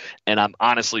series. And I'm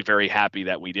honestly very happy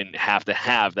that we didn't have to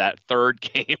have that 3rd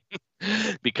game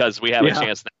because we have a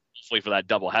chance now, hopefully, for that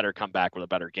doubleheader, come back with a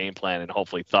better game plan and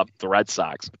hopefully thump the Red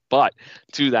Sox. But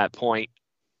to that point,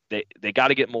 they got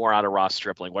to get more out of Ross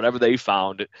Stripling. Whatever they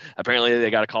found, apparently they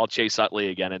got to call Chase Utley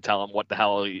again and tell him what the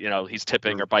hell he's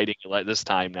tipping or biting this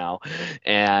time now,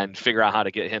 and figure out how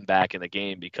to get him back in the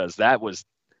game, because that was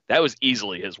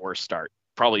easily his worst start,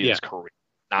 probably his career.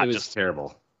 Not just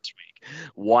terrible. This week.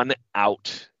 1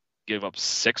 out, give up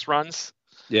 6 runs.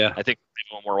 Yeah, I think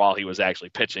one more while he was actually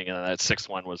pitching, and then that 6th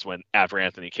one was when after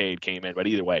Anthony Cade came in. But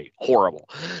either way, horrible.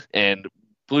 And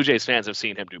Blue Jays fans have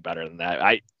seen him do better than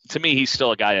that. To me, he's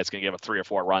still a guy that's going to give up 3 or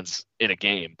 4 runs in a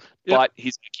game, but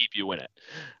he's going to keep you in it.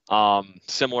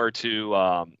 Similar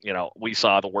to we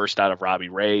saw the worst out of Robbie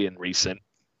Ray in recent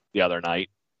the other night.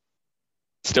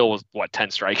 Still was 10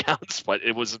 strikeouts, but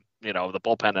it was the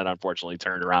bullpen that unfortunately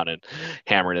turned around and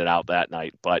hammered it out that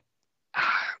night. But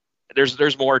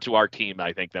there's more to our team,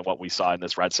 I think, than what we saw in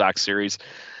this Red Sox series.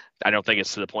 I don't think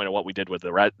it's to the point of what we did with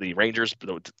the Rangers,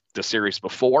 the series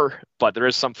before, but there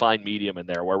is some fine medium in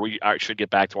there where we should get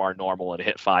back to our normal and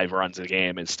hit 5 runs a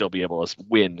game and still be able to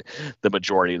win the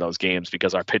majority of those games,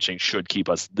 because our pitching should keep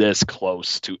us this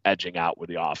close to edging out with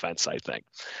the offense, I think.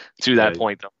 To that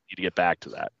point, though, we need to get back to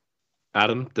that.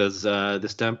 Adam, does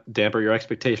this damper your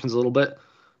expectations a little bit?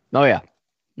 Oh, yeah.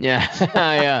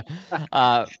 Yeah.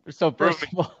 Yeah. So first of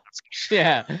all,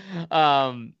 yeah.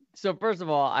 So first of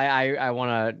all, I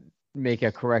want to make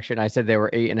a correction. I said they were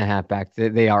 8.5 back.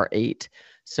 They are 8.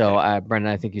 So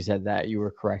Brendan, I think you said that. You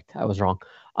were correct. I was wrong.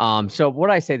 So what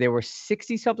I say, they were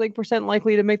 60-something%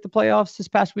 likely to make the playoffs this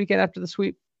past weekend after the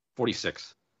sweep.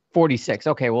 46.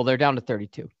 Okay, well they're down to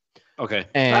 32. Okay.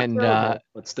 And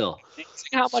but still,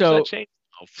 how much that changed?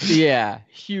 Yeah,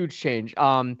 huge change.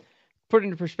 Put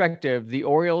into perspective, the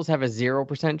Orioles have a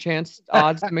 0% chance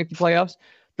odds to make the playoffs.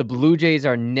 The Blue Jays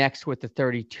are next with the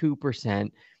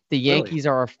 32%. The Yankees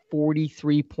are a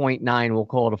 43.9. We'll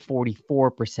call it a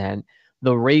 44%.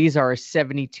 The Rays are a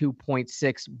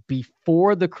 72.6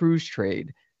 before the Cruz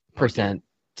trade percent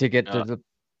to get to the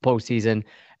postseason.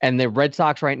 And the Red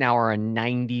Sox right now are a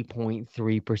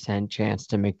 90.3% chance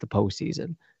to make the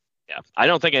postseason. Yeah, I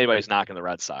don't think anybody's knocking the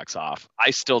Red Sox off.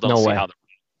 I still don't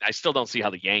see how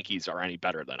the Yankees are any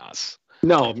better than us.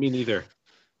 No, me neither.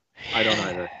 I don't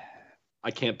either. I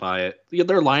can't buy it.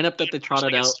 Their lineup that they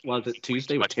trotted out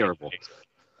Tuesday was terrible.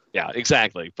 Yeah,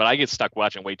 exactly. But I get stuck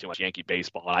watching way too much Yankee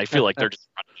baseball, and I feel like they're just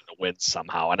running to win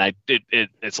somehow. And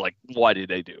it's like, what did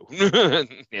they do?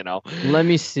 Let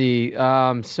me see.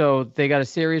 So they got a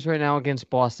series right now against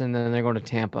Boston, then they're going to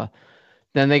Tampa.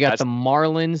 Then they got the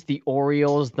Marlins, the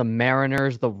Orioles, the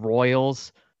Mariners, the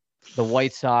Royals, the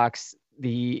White Sox,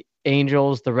 the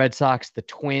Angels, the Red Sox, the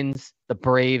Twins, the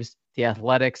Braves, the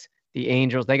Athletics, the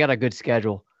Angels. They got a good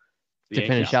schedule to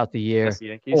finish out the year.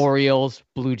 Orioles,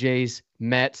 Blue Jays,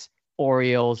 Mets,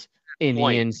 Orioles,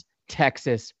 Indians,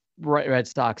 Texas, Red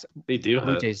Sox. They do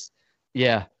Blue Jays.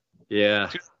 Yeah. Yeah.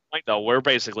 To the point, though, we're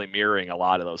basically mirroring a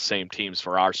lot of those same teams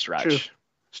for our stretch. True.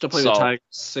 Still play the Tigers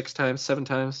 6 times, 7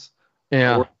 times.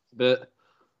 Yeah.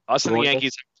 Us and the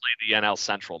Yankees haven't played the NL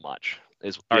Central much.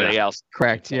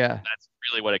 Correct. Yeah. That's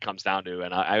really what it comes down to.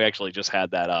 And I actually just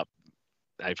had that up.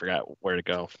 I forgot where to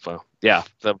go. So yeah,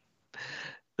 the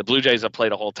Blue Jays have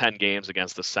played a whole 10 games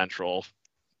against the Central.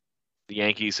 The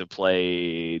Yankees have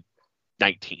played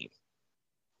 19.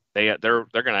 They're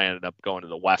going to end up going to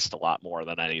the West a lot more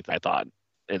than anything, I thought,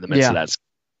 in the midst of that.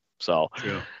 So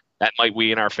that might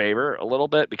be in our favor a little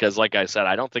bit, because like I said,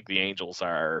 I don't think the Angels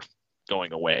are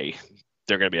going away.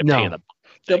 They're going to be a pain in the butt.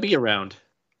 They'll be around.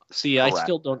 See, correct. I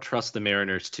still don't trust the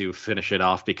Mariners to finish it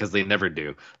off, because they never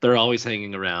do. They're always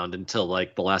hanging around until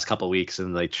like the last couple of weeks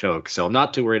and they choke. So I'm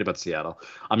not too worried about Seattle.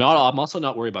 I'm also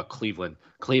not worried about Cleveland.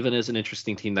 Cleveland is an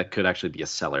interesting team that could actually be a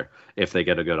seller if they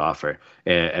get a good offer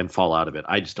and fall out of it.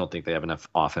 I just don't think they have enough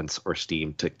offense or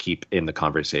steam to keep in the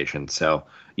conversation. So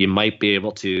you might be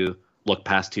able to look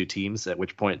past 2 teams, at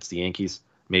which point it's the Yankees,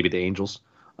 maybe the Angels,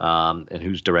 and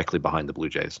who's directly behind the Blue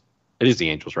Jays. It is the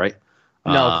Angels, right?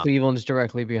 No, Cleveland's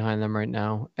directly behind them right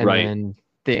now, and then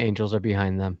the Angels are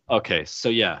behind them. Okay, so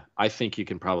yeah, I think you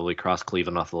can probably cross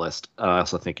Cleveland off the list. I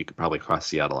also think you could probably cross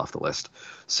Seattle off the list.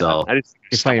 So you're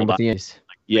fighting with the Yankees.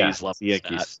 The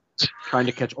Yankees trying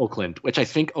to catch Oakland, which I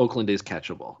think Oakland is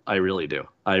catchable. I really do.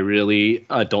 I really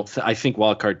don't. I think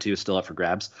wild card 2 is still up for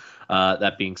grabs.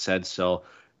 That being said, so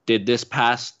did this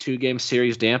past 2-game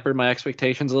series damper my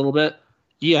expectations a little bit?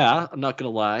 Yeah, I'm not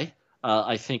gonna lie.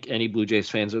 I think any Blue Jays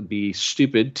fans would be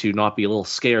stupid to not be a little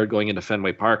scared going into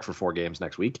Fenway Park for 4 games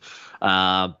next week.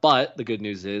 But the good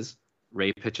news is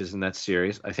Ray pitches in that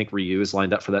series. I think Ryu is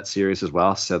lined up for that series as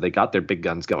well. So they got their big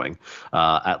guns going,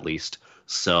 at least.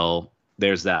 So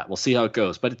there's that. We'll see how it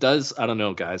goes. But it does, I don't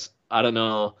know, guys. I don't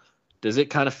know. Does it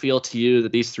kind of feel to you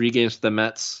that these 3 games with the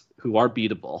Mets, who are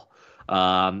beatable,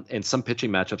 and some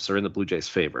pitching matchups are in the Blue Jays'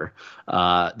 favor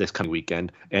this coming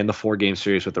weekend, and the 4-game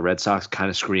series with the Red Sox kind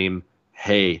of scream,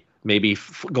 hey, maybe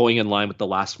going in line with the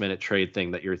last-minute trade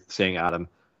thing that you're saying, Adam,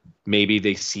 maybe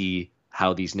they see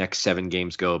how these next 7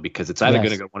 games go, because it's either going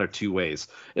to go one or 2 ways.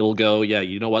 It'll go,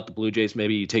 you know what, the Blue Jays,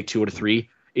 maybe you take 2 or 3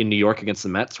 in New York against the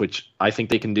Mets, which I think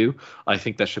they can do. I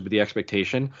think that should be the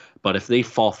expectation. But if they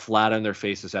fall flat on their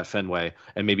faces at Fenway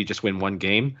and maybe just win 1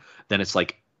 game, then it's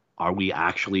like, are we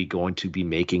actually going to be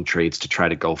making trades to try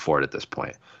to go for it at this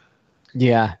point?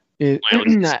 Yeah. The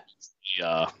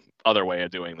other way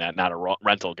of doing that, not a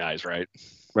rental guys, right?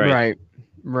 Right.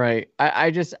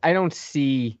 I don't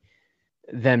see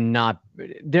them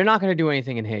they're not going to do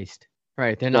anything in haste,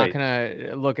 right? They're not going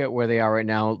to look at where they are right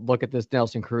now. Look at this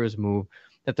Nelson Cruz move.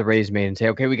 that the Rays made and say,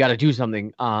 okay, we got to do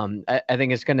something. I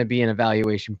think it's going to be an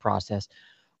evaluation process.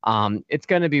 It's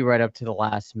going to be right up to the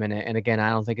last minute. And again, I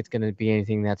don't think it's going to be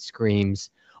anything that screams,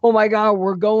 oh my God,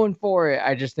 we're going for it.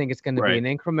 I just think it's going to be an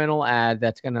incremental ad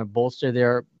that's going to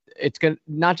bolster it's going to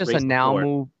not just a now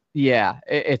move. Yeah.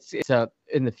 It's a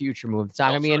in the future move. It's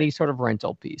not going to be any sort of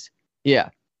rental piece. Yeah.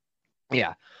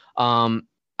 Yeah. I'm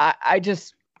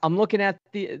looking at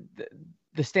the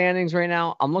standings right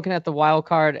now. I'm looking at the wild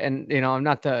card, and I'm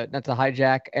not to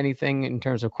hijack anything in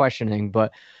terms of questioning,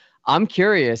 but I'm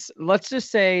curious. Let's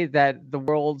just say that the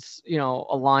world's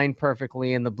aligned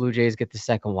perfectly, and the Blue Jays get the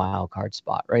second wild card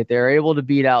spot. Right? They're able to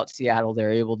beat out Seattle.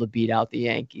 They're able to beat out the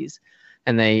Yankees,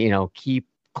 and they keep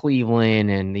Cleveland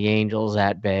and the Angels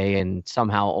at bay, and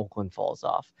somehow Oakland falls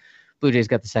off. Blue Jays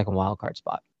got the second wild card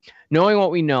spot. Knowing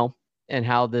what we know and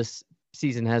how this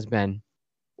season has been,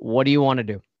 what do you want to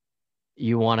do?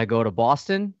 You want to go to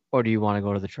Boston, or do you want to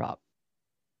go to the Trop?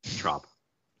 Trop.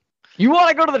 You want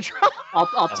to go to the Trop?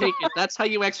 I'll take it. That's how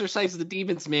you exercise the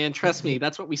demons, man. Trust me.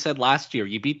 That's what we said last year.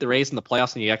 You beat the Rays in the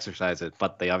playoffs and you exercise it,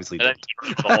 but they obviously didn't.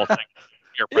 The whole thing.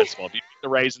 Your principle. If you beat the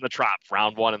Rays in the Trop,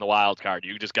 round 1 in the wild card,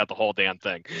 you just got the whole damn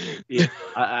thing. Yeah.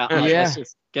 Let's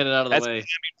just get it out of the way.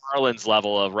 Marlins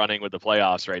level of running with the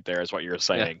playoffs right there is what you're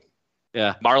saying.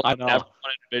 Yeah. Marlins never won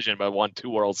a division, but won 2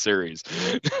 World Series.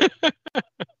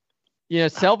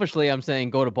 Selfishly, I'm saying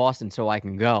go to Boston so I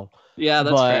can go. Yeah,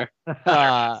 that's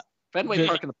fair. Fenway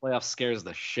Park in the playoffs scares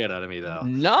the shit out of me, though.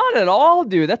 Not at all,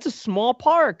 dude. That's a small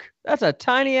park. That's a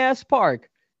tiny-ass park.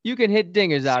 You can hit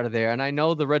dingers out of there, and I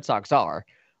know the Red Sox are,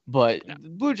 but the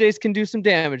Blue Jays can do some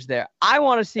damage there. I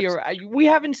want to see we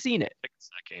haven't seen it. That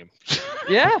game.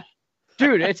 Yeah.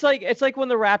 Dude, it's like when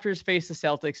the Raptors faced the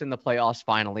Celtics in the playoffs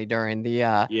finally during the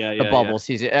bubble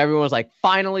season. Everyone's like,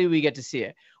 finally we get to see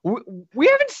it. We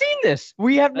haven't seen this.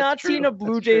 We have not seen a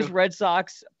Blue Jays Red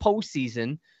Sox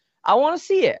postseason. I want to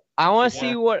see it. I want to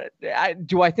see what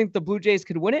do I think the Blue Jays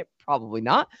could win it? Probably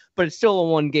not, but it's still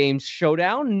a 1-game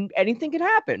showdown, and anything can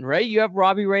happen, right? You have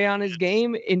Robbie Ray on his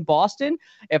game in Boston.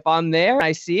 If I'm there and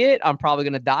I see it, I'm probably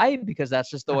going to die because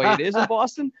that's just the way it is in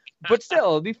Boston. But still,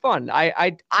 it'll be fun.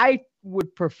 I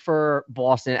would prefer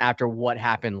Boston after what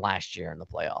happened last year in the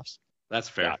playoffs. That's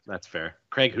fair. Yeah. That's fair.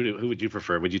 Craig, who would you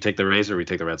prefer? Would you take the Rays or would you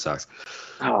take the Red Sox?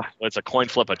 Oh, it's a coin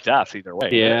flip of death either way.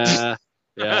 Yeah.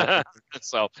 Yeah.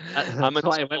 So I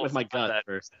went with my gut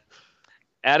first.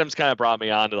 Adam's kind of brought me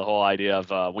on to the whole idea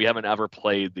of we haven't ever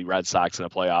played the Red Sox in a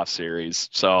playoff series,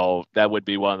 so that would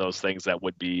be one of those things that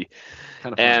would be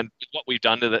kind of fun. And what we've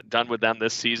done with them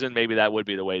this season, maybe that would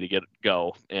be the way to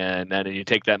go. And then you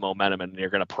take that momentum, and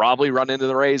you're going to probably run into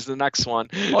the Rays in the next one.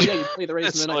 Oh yeah, you play the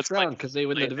Rays in the next round because they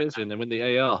win the division and win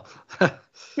the AL.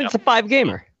 It's a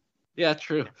 5-gamer. Yeah,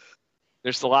 true.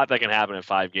 There's a lot that can happen in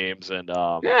 5 games, and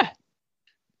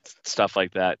stuff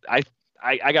like that.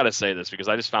 I gotta say this because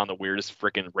I just found the weirdest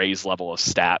freaking Rays level of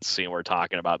stats seeing we're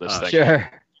talking about this thing. Sure.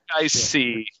 You guys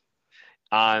see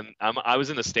I was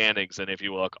in the standings, and if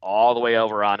you look all the way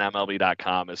over on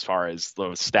MLB.com as far as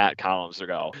those stat columns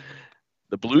go,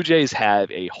 the Blue Jays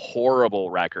have a horrible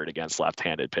record against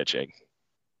left-handed pitching.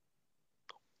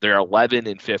 They're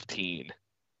 11-15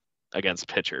 against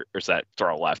pitchers that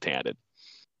throw left-handed.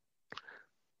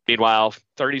 Meanwhile,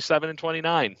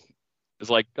 37-29. Is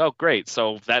like, oh, great.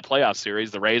 So that playoff series,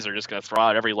 the Rays are just going to throw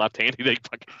out every left-handed they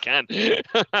fucking can.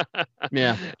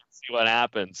 Yeah. See what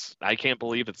happens. I can't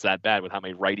believe it's that bad with how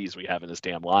many righties we have in this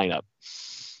damn lineup.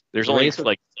 There's only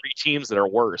like 3 teams that are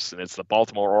worse, and it's the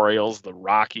Baltimore Orioles, the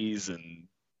Rockies, and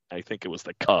I think it was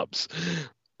the Cubs.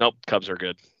 Nope, Cubs are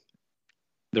good.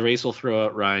 The Rays will throw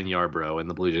out Ryan Yarbrough, and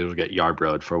the Blue Jays will get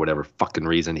Yarbrough for whatever fucking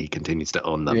reason he continues to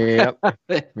own them. Yep.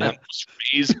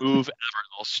 Rays move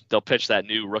ever. They'll pitch that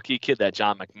new rookie kid, that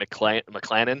John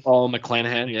McClanahan. Oh,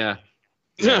 McClanahan, yeah.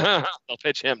 They'll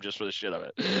pitch him just for the shit of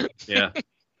it. Yeah.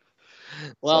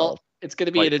 Well, it's going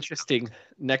to be an interesting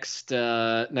next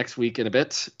week in a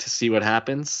bit to see what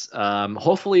happens.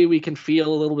 Hopefully, we can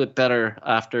feel a little bit better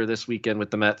after this weekend with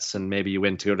the Mets, and maybe you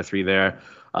win 2 out of 3 there.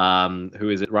 Who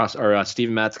is it?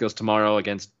 Steven Matz goes tomorrow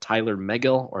against Tyler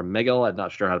Megill. I'm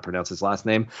not sure how to pronounce his last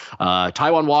name.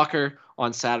 Taijuan Walker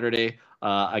on Saturday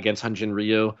against Hyun-Jin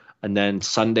Ryu, and then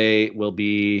Sunday will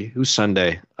be who's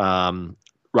Sunday?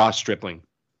 Ross Stripling.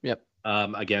 Yep.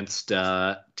 Against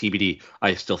TBD,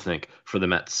 I still think, for the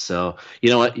Mets. So you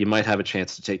know what? You might have a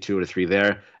chance to take 2 out of 3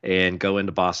 there and go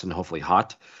into Boston hopefully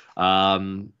hot.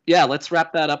 Let's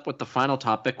wrap that up with the final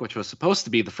topic, which was supposed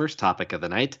to be the first topic of the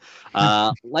night.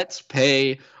 Let's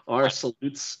pay our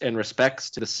salutes and respects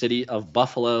to the city of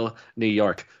Buffalo, New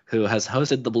York, who has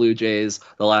hosted the Blue Jays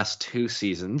the last 2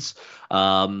 seasons.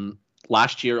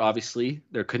 last year, obviously,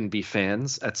 there couldn't be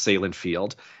fans at Salem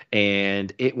Field,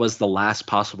 and it was the last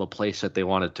possible place that they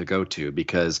wanted to go to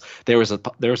because there was a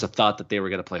thought that they were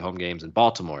going to play home games in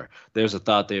Baltimore. There was a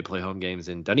thought they would play home games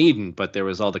in Dunedin, but there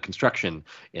was all the construction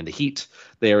and the heat.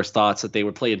 There was thoughts that they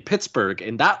would play in Pittsburgh,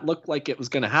 and that looked like it was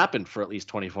going to happen for at least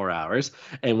 24 hours.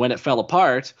 And when it fell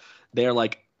apart, they're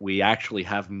like, we actually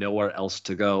have nowhere else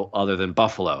to go other than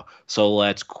Buffalo. So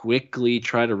let's quickly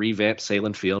try to revamp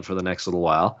Salem Field for the next little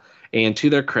while. And to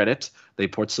their credit, they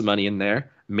poured some money in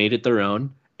there, made it their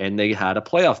own, and they had a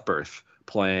playoff berth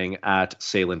playing at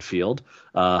Salem Field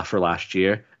for last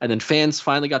year. And then fans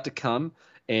finally got to come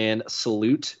and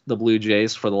salute the Blue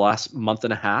Jays for the last month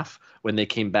and a half when they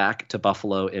came back to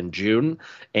Buffalo in June.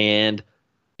 And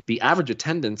the average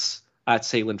attendance at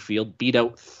Salem Field beat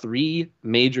out 3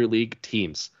 major league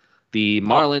teams, the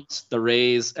Marlins, the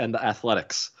Rays, and the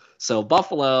Athletics. So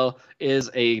Buffalo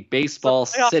is a baseball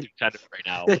city right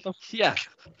now. Yeah.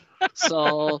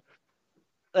 So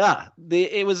yeah,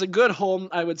 it was a good home,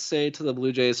 I would say, to the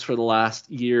Blue Jays for the last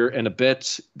year and a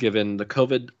bit, given the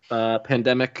COVID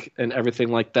pandemic and everything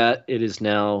like that. It is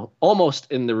now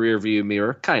almost in the rearview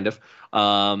mirror, kind of.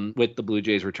 With the Blue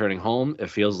Jays returning home, it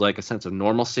feels like a sense of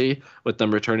normalcy with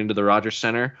them returning to the Rogers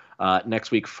Center next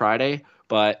week, Friday.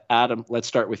 But Adam, let's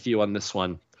start with you on this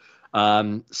one.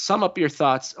 Sum up your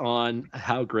thoughts on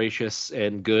how gracious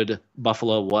and good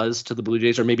Buffalo was to the Blue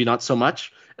Jays, or maybe not so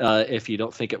much if you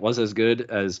don't think it was as good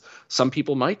as some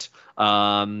people might.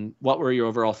 What were your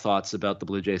overall thoughts about the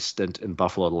Blue Jays stint in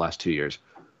Buffalo the last 2 years?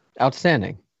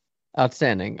 Outstanding.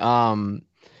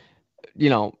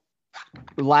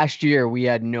 Last year we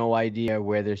had no idea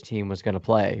where this team was going to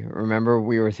play. Remember,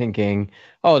 we were thinking,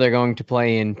 oh, they're going to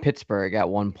play in Pittsburgh at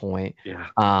one point. Yeah.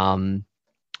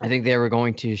 I think they were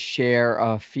going to share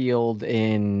a field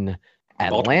in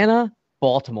Atlanta,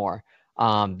 Baltimore.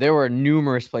 There were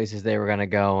numerous places they were going to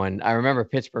go. And I remember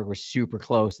Pittsburgh was super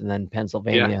close, and then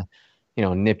Pennsylvania,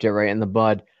 nipped it right in the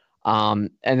bud. And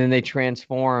then they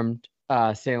transformed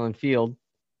Salem Field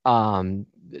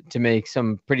to make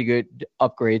some pretty good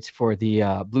upgrades for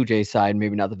the Blue Jays side,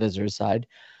 maybe not the visitors side.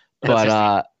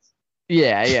 But the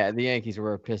Yankees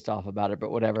were pissed off about it,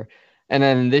 but whatever. And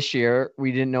then this year,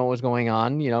 we didn't know what was going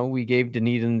on. We gave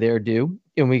Dunedin their due,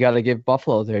 and we got to give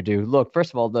Buffalo their due. Look,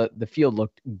 first of all, the field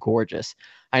looked gorgeous.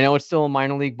 I know it's still a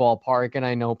minor league ballpark, and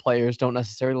I know players don't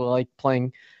necessarily like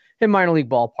playing in minor league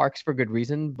ballparks for good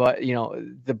reason. But,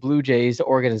 the Blue Jays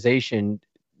organization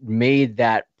made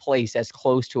that place as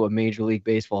close to a Major League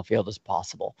Baseball field as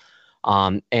possible.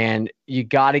 And you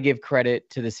got to give credit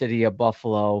to the city of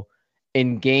Buffalo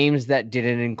in games that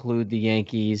didn't include the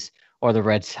Yankees or the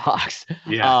Red Sox.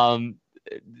 Yeah.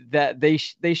 That they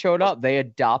showed up. They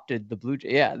adopted the Blue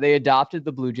Jays. Yeah, they adopted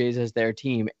the Blue Jays as their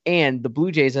team, and the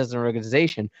Blue Jays as an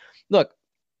organization. Look,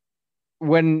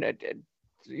 when I'm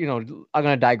going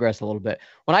to digress a little bit.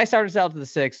 When I started South of the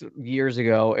Six years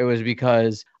ago, it was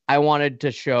because I wanted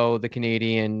to show the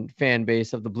Canadian fan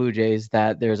base of the Blue Jays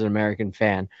that there's an American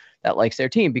fan that likes their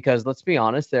team. Because let's be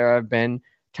honest, there have been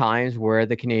times where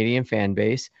the Canadian fan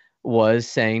base was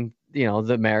saying, the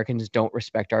Americans don't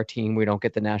respect our team. We don't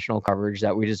get the national coverage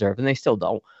that we deserve, and they still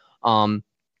don't.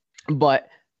 But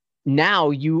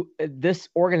now this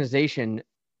organization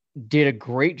did a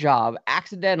great job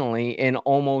accidentally and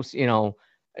almost,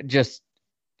 just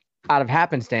out of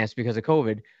happenstance because of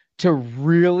COVID, to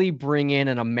really bring in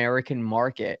an American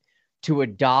market to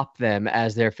adopt them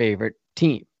as their favorite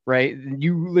team, right?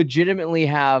 You legitimately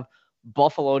have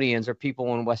Buffalonians or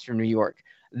people in Western New York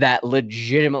that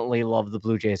legitimately love the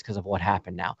Blue Jays because of what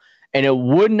happened now. And it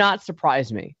would not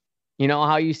surprise me. You know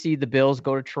how you see the Bills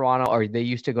go to Toronto, or they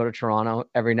used to go to Toronto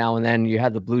every now and then. You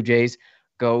had the Blue Jays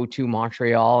go to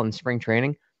Montreal in spring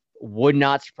training. Would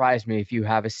not surprise me if you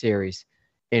have a series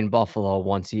in Buffalo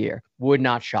once a year. Would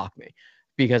not shock me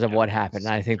because of what happened.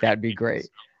 And I think that'd be great.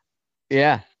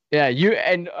 Yeah.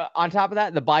 And on top of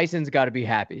that, the Bison's got to be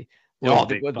happy with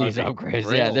these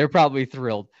upgrades. Yeah, they're probably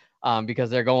thrilled. Because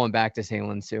they're going back to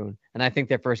Salem soon. And I think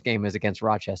their first game is against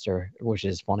Rochester, which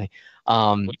is funny.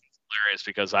 Hilarious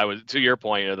because I was, to your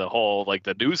point, of the whole,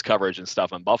 the news coverage and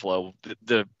stuff in Buffalo,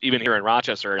 even here in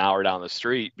Rochester, an hour down the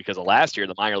street, because of last year,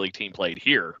 the minor league team played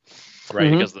here, right?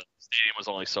 Mm-hmm. Because the stadium was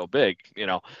only so big,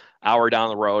 hour down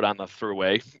the road on the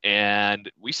thruway.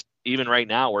 And even right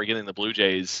now, we're getting the Blue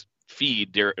Jays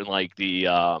feed during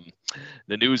the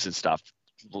news and stuff.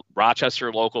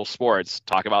 Rochester local sports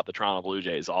talk about the Toronto Blue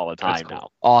Jays all the time now.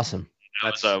 Awesome.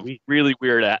 That's a really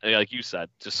weird, like you said,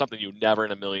 just something you never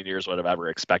in a million years would have ever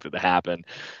expected to happen.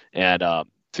 And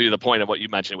to the point of what you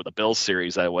mentioned with the Bills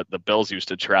series, what the Bills used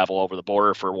to travel over the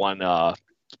border for one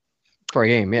for a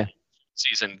game, yeah.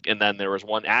 season, and then there was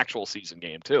one actual season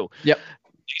game too. Yep.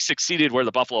 They succeeded where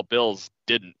the Buffalo Bills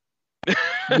didn't.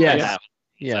 Yes.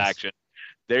 Action.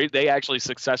 They actually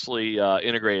successfully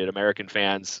integrated American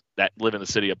fans that live in the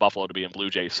city of Buffalo to being Blue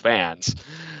Jays fans,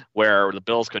 where the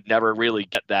Bills could never really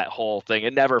get that whole thing.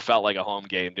 It never felt like a home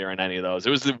game during any of those.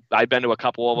 I've been to a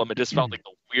couple of them. It just felt like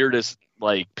the weirdest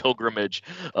pilgrimage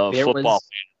of football.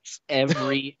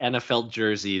 Every NFL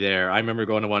jersey there. I remember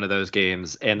going to one of those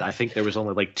games, and I think there was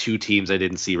only like 2 teams I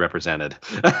didn't see represented.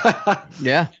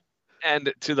 Yeah.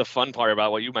 And to the fun part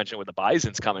about what you mentioned with the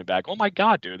Bisons coming back, oh my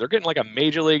God, dude, they're getting like a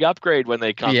major league upgrade when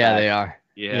they come back. Yeah, they are.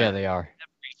 Yeah, they are.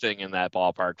 Everything in that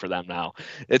ballpark for them now.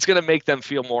 It's going to make them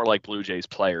feel more like Blue Jays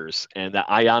players. And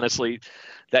I honestly,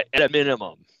 that at a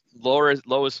minimum, lowest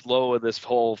low of this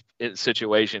whole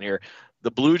situation here,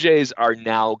 the Blue Jays are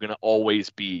now going to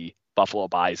always be Buffalo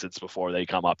Bisons before they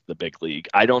come up to the big league.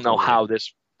 I don't know how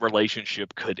this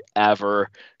relationship could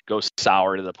ever go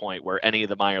sour to the point where any of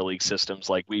the minor league systems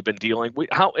like we've been dealing with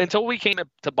until we came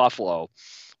to Buffalo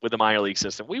with the minor league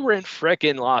system, we were in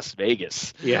frickin' Las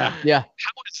Vegas. Yeah. How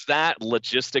is that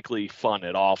logistically fun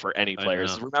at all for any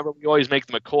players? Remember, we always make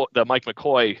the Mike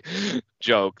McCoy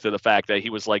joke to the fact that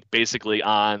he was like basically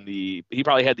he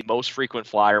probably had the most frequent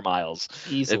flyer miles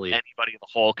easily of anybody in the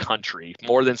whole country,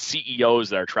 more than CEOs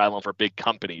that are traveling for big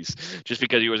companies, just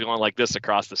because he was going like this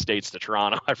across the states to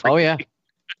Toronto. Oh yeah.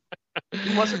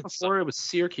 It wasn't before it was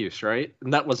Syracuse, right?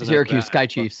 And that wasn't Syracuse Sky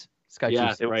Chiefs.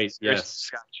 Chiefs. Right. Yes.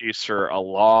 Sky Chiefs for a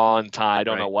long time. I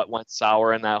don't know what went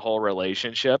sour in that whole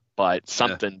relationship, but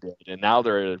something did. And now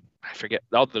they're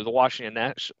the Washington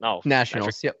Nationals.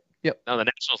 Yep. No, the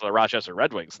Nationals are the Rochester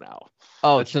Red Wings now.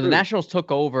 Oh, that's true. The Nationals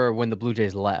took over when the Blue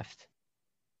Jays left.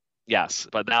 Yes,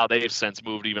 but now they've since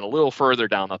moved even a little further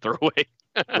down the throughway.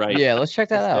 Right. Yeah, let's check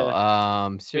that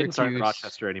out. Twins aren't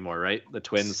Rochester anymore, right? The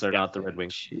Twins are not the Red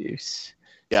Wings. Chiefs.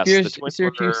 Yes, the Twins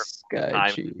Syracuse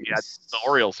Sky Chiefs. Yeah, the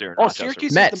Orioles here in Rochester.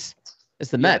 Syracuse Mets.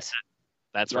 It's the Mets.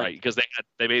 That's right, because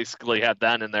they basically had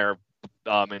then in their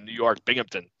in New York,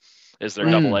 Binghamton is their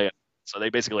AA. So they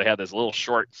basically had this little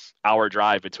short hour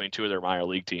drive between 2 of their minor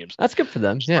league teams. That's good for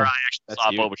them. Yeah. Where I actually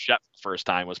saw Bo Bichette the first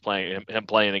time was playing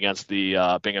against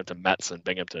the Binghamton Mets in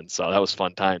Binghamton. So that was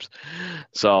fun times.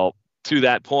 So to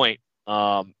that point,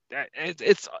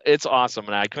 it's awesome,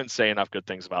 and I couldn't say enough good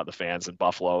things about the fans in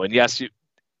Buffalo. And yes,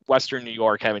 Western New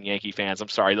York having Yankee fans, I'm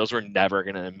sorry, those were never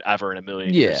going to ever in a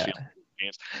million years feel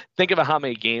games. Think about how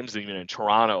many games even in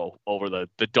Toronto over the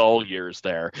dull years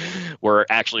there were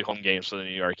actually home games for the New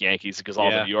York Yankees, because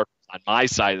all the New Yorkers on my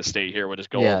side of the state here would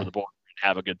just go over the border and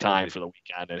have a good time for the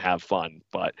weekend and have fun.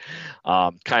 But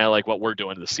kind of like what we're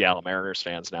doing to the Seattle Mariners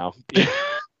fans now.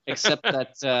 Except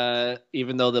that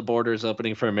even though the border is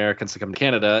opening for Americans to come to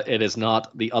Canada, it is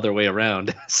not the other way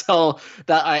around. So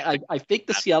that I think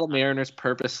the Seattle Mariners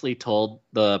purposely told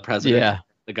the president,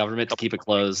 the government, to keep it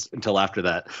closed until after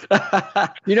that.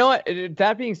 You know what?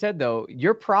 That being said, though,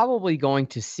 you're probably going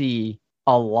to see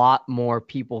a lot more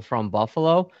people from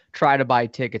Buffalo try to buy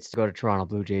tickets to go to Toronto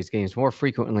Blue Jays games more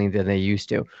frequently than they used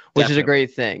to, which is a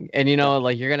great thing. And,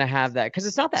 like you're going to have that because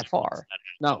it's not that far.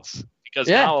 No. Because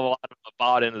now a lot of them have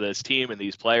bought into this team and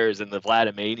these players, and the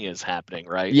Vladimania is happening,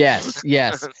 right? Yes.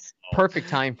 Perfect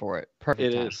time for it.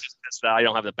 Perfect time. It's I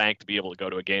don't have the bank to be able to go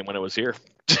to a game when it was here.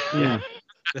 Yeah.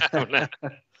 My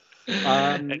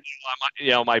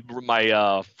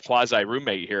quasi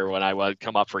roommate here when I would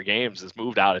come up for games has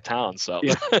moved out of town, so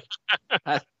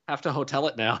have to hotel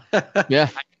it now. Yeah.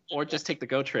 Or just take the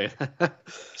GO train.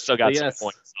 Still got some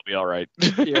points. I'll be all right.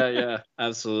 Yeah,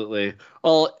 absolutely.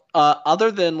 Well,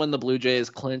 other than when the Blue Jays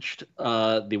clinched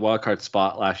the wildcard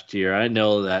spot last year, I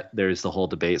know that there's the whole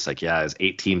debate. It's like, it's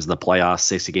 8 teams in the playoffs,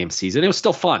 60-game season. It was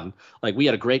still fun. Like, we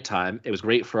had a great time. It was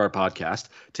great for our podcast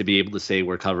to be able to say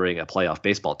we're covering a playoff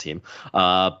baseball team.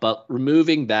 But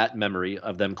removing that memory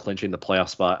of them clinching the playoff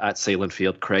spot at Salem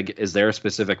Field, Craig, is there a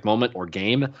specific moment or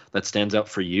game that stands out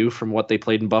for you from what they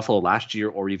played in Buffalo last year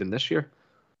or even this year?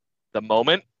 The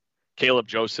moment? Caleb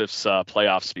Joseph's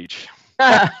playoff speech.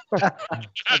 That's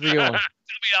a good one.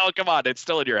 Come on, it's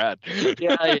still in your head.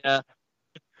 Yeah.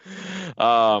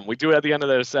 We do it at the end of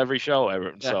this every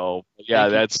show. So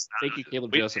thank you,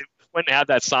 Caleb Joseph. We wouldn't have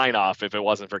that sign off if it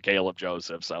wasn't for Caleb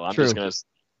Joseph. So I'm just gonna.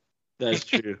 That's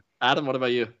true. Adam, what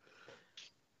about you?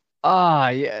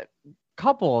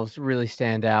 Couples really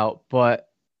stand out, but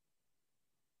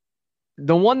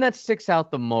the one that sticks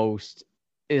out the most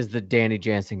is the Danny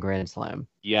Jansen Grand Slam.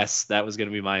 Yes, that was going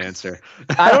to be my answer.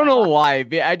 I don't know why.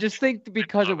 I just think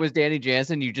because it was Danny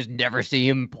Jansen, you just never see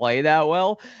him play that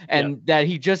well, and that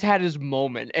he just had his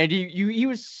moment. And he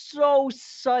was so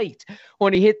psyched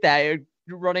when he hit that.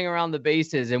 running around the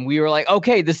bases, and we were like,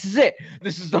 okay, this is it.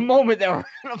 This is the moment that we're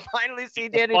going to finally see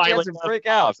Danny Jansen freak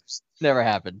out. Never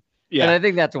happened. Yeah. And I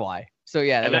think that's why. So,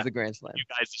 yeah, that was the grand slam. You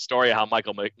guys, the story of how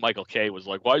Michael Kay was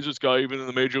like, why is this guy even in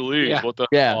the major leagues? Yeah. What the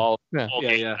hell?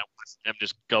 Yeah. Him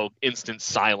just go instant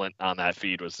silent on that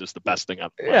feed was just the best thing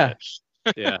I've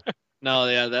Yeah. No,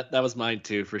 yeah, that was mine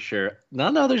too, for sure.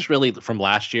 None others really from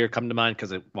last year come to mind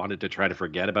because I wanted to try to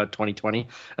forget about 2020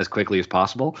 as quickly as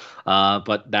possible.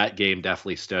 But that game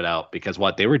definitely stood out because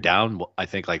they were down, I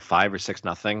think, like 5 or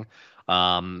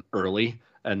 6-0 early.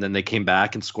 And then they came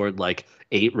back and scored like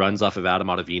 8 runs off of Adam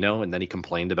Ottavino, and then he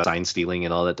complained about sign stealing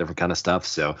and all that different kind of stuff.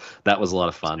 So that was a lot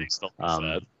of fun.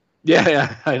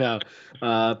 Yeah, I know.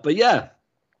 But yeah,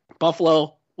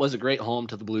 Buffalo was a great home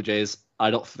to the Blue Jays.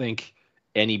 I don't think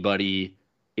anybody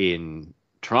in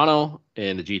Toronto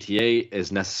and the GTA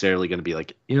is necessarily going to be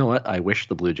like, you know what, I wish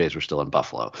the Blue Jays were still in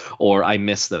Buffalo, or I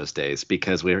miss those days,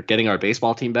 because we're getting our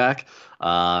baseball team back.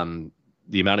 The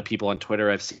amount of people on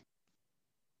Twitter I've seen.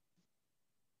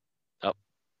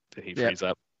 Did he freeze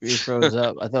up? He froze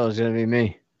up. I thought it was going to be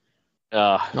me.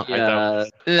 Yeah.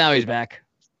 Now he's back.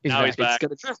 He's back.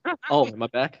 Oh, am I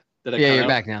back? Did I you're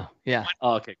back now. Yeah.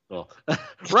 Oh, okay, cool.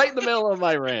 Right in the middle of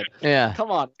my rant. Yeah.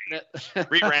 Come on.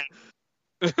 Re-rant.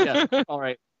 Yeah. All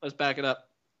right. Let's back it up.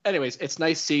 Anyways, it's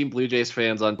nice seeing Blue Jays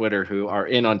fans on Twitter who are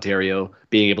in Ontario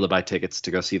being able to buy tickets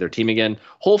to go see their team again.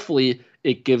 Hopefully,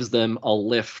 it gives them a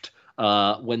lift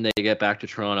when they get back to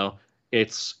Toronto.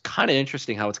 It's kind of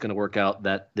interesting how it's going to work out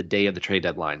that the day of the trade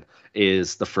deadline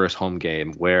is the first home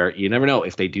game, where you never know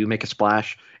if they do make a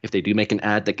splash, if they do make an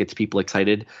ad that gets people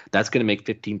excited, that's going to make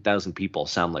 15,000 people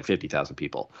sound like 50,000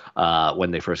 people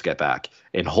when they first get back.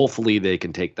 And hopefully they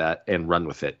can take that and run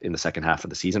with it in the second half of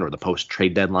the season, or the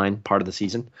post-trade deadline part of the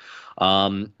season.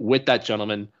 With that,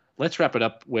 gentlemen, let's wrap it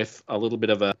up with a little bit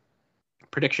of a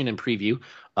prediction and preview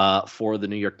for the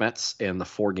New York Mets and the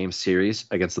 4-game series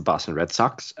against the Boston Red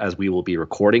Sox, as we will be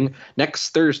recording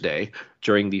next Thursday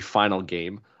during the final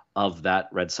game of that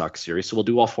Red Sox series. So we'll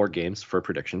do all 4 games for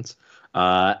predictions.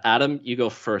 Adam, you go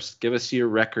first. Give us your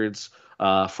records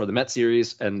for the Mets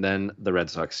series and then the Red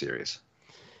Sox series.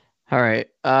 All right.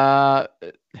 I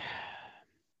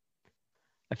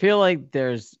feel like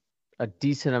there's a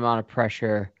decent amount of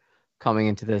pressure coming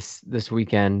into this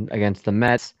weekend against the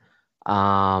Mets.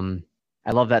 I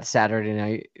love that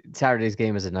Saturday's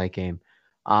game is a night game.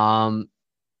 I'm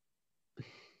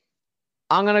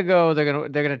gonna go. They're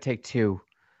gonna take 2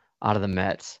 out of the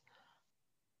Mets.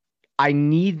 I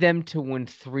need them to win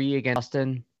 3 against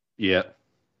Boston. Yeah.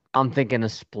 I'm thinking a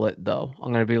split though.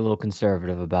 I'm gonna be a little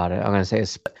conservative about it. I'm gonna say a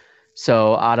split.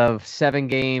 So out of 7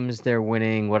 games, they're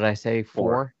winning. What did I say?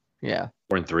 4? Yeah.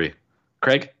 4 and 3.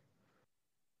 Craig?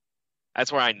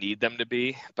 That's where I need them to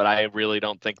be, but I really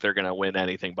don't think they're going to win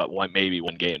anything but maybe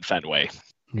one game in Fenway.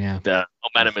 Yeah. The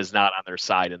momentum is not on their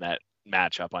side in that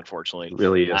matchup, unfortunately. It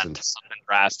really not isn't. Something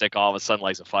drastic all of a sudden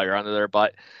lights a fire under their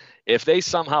butt. If they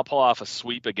somehow pull off a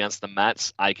sweep against the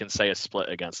Mets, I can say a split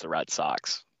against the Red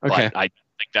Sox. Okay. But I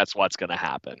think that's what's going to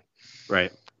happen.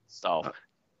 Right. So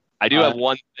I do have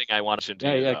one thing I want to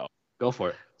do, though. Go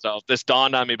for it. So this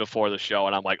dawned on me before the show,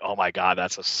 and I'm like, oh, my God,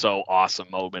 that's a so awesome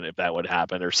moment if that would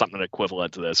happen, or something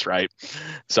equivalent to this, right?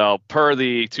 So per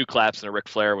the 2 claps and a Ric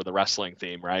Flair with a wrestling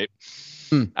theme, right?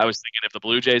 I was thinking if the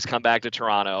Blue Jays come back to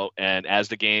Toronto, and as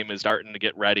the game is starting to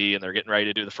get ready and they're getting ready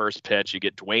to do the first pitch, you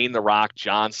get Dwayne "The Rock"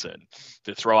 Johnson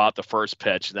to throw out the first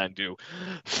pitch and then do,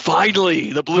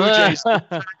 finally, the Blue Jays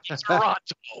to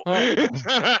Toronto.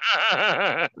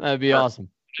 That'd be awesome.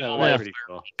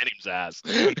 Anyone's ass.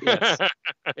 Yes.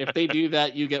 If they do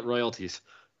that, you get royalties.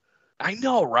 I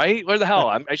know, right? Where the hell?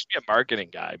 I should be a marketing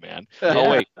guy, man. Yeah. Oh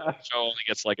wait, the show only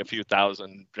gets like a few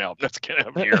thousand. No, let's get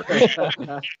him here.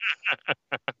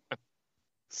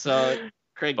 So,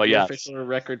 Craig, your official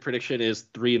record prediction is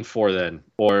 3 and 4 then,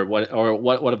 or what? Or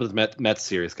what about the Mets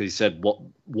series? Because you said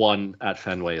 1 at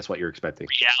Fenway is what you're expecting.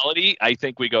 Reality, I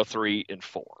think we go 3 and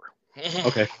 4. Okay. I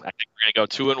think we're gonna go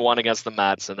 2 and 1 against the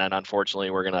Mets, and then unfortunately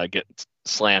we're gonna get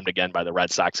slammed again by the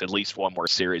Red Sox at least one more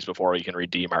series before we can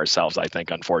redeem ourselves. I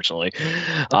think, unfortunately.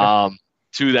 Okay.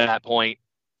 To that point,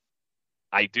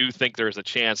 I do think there's a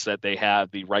chance that they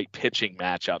have the right pitching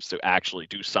matchups to actually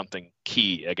do something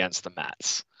key against the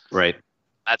Mets. Right.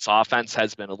 Mets offense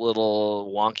has been a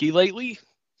little wonky lately.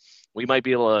 We might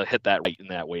be able to hit that right in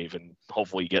that wave and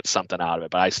hopefully get something out of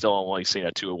it. But I still only seen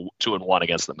a 2 and 1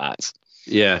 against the Mets.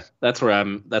 Yeah, that's where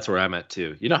I'm at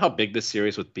too. You know how big this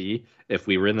series would be if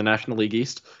we were in the National League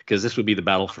East? Because this would be the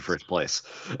battle for first place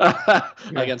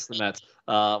against the Mets,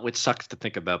 which sucks to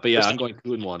think about. But yeah, I'm going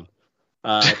 2 and 1.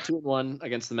 2 and 1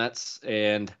 against the Mets,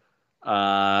 and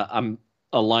I'm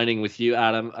aligning with you,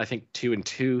 Adam. I think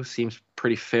 2-2 seems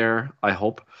pretty fair, I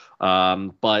hope.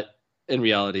 But in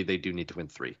reality, they do need to win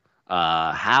 3.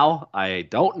 How? I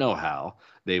don't know how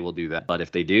they will do that. But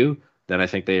if they do, then I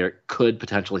think they could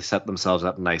potentially set themselves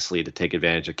up nicely to take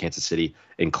advantage of Kansas City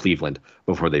and Cleveland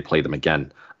before they play them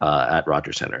again at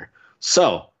Rogers Center.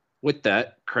 So with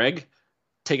that, Craig,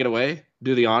 take it away.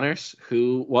 Do the honors.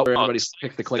 What were everybody's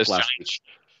pick the click last week?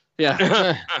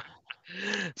 Yeah.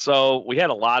 So we had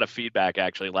a lot of feedback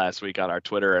actually last week on our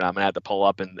Twitter, and I'm gonna have to pull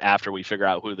up and after we figure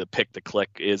out who the pick the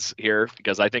click is here,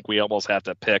 because I think we almost have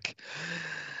to pick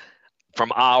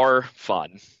from our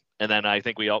fun. And then I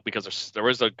think because there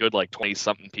was a good 20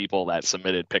 something people that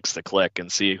submitted picks to click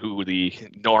and see who the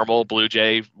normal Blue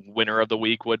Jay winner of the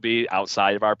week would be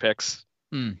outside of our picks.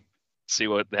 See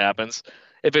what happens.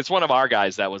 If it's one of our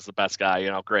guys that was the best guy,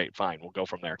 great, fine, we'll go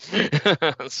from there.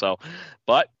 So,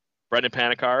 but Brendan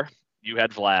Panikar, you had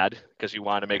Vlad because you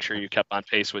wanted to make sure you kept on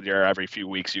pace with your every few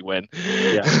weeks you win.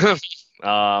 Yeah.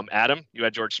 Adam, you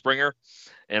had George Springer,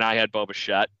 and I had Bo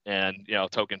Bichette, and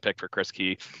token pick for Chris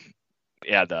Key.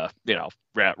 Yeah,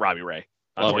 Robbie Ray.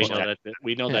 Well, we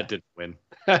know that didn't win.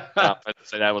 I'd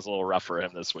say that was a little rough for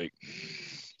him this week.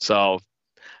 So,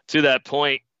 to that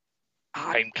point,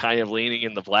 I'm kind of leaning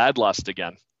in the Vlad lust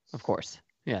again. Of course.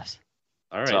 Yes.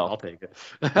 All right, I'll take it.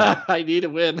 I need a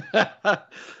win.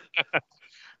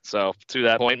 So, to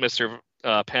that point, Mr.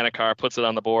 Panikar puts it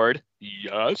on the board.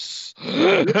 Yes.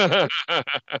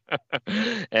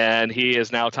 And he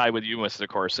is now tied with you, Mr.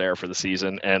 Corsair, for the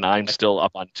season. And I'm still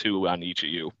up on 2 on each of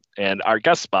you. And our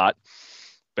guest spot,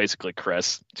 basically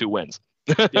Chris, 2 wins.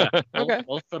 Yeah. Okay.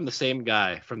 Both from the same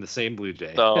guy, from the same Blue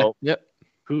Jay. So, yep.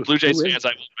 Blue Jays fans, I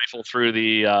will rifle through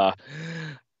the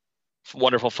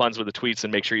wonderful funds with the tweets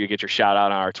and make sure you get your shout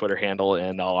out on our Twitter handle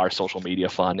and all our social media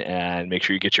fun, and make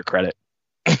sure you get your credit.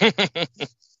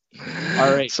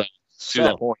 All right. So, to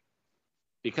that point.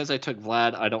 Because I took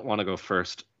Vlad, I don't want to go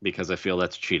first because I feel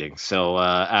that's cheating. So,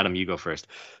 Adam, you go first.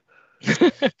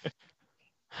 Whoever's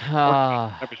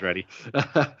ready.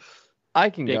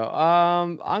 I can go.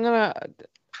 I'm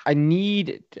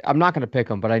not gonna pick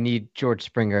him, but I need George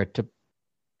Springer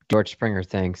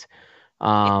things.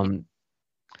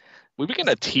 We begin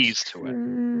to tease to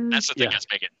it. That's the thing that's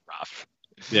making it rough.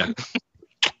 Yeah.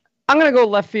 I'm gonna go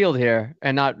left field here,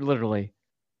 and not literally.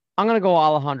 I'm gonna go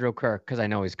Alejandro Kirk because I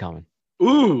know he's coming.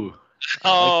 Ooh.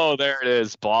 Oh, there it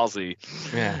is. Ballsy.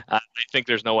 Yeah. I think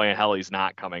there's no way in hell he's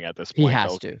not coming at this point. He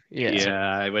has to.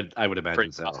 Yeah, I would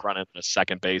imagine so. Running to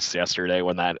second base yesterday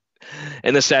when that.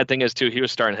 And the sad thing is too, he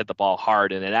was starting to hit the ball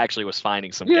hard, and it actually was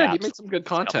finding some gaps. Yeah, he made some good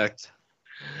contact.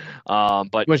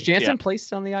 But was Jansen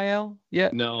placed on the IL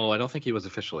yet? No, I don't think he was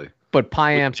officially. But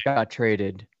Piamps got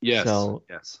traded. Yes. So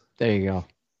yes. There you go.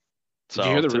 Did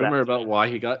you hear the rumor about why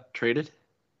he got traded?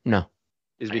 No.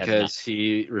 Is because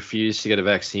he refused to get a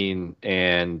vaccine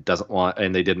and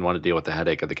they didn't want to deal with the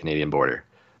headache of the Canadian border.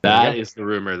 That is the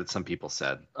rumor that some people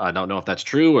said. I don't know if that's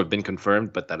true or been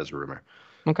confirmed, but that is a rumor.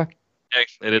 Okay.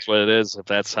 It is what it is. If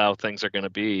that's how things are going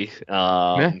to be,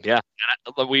 yeah.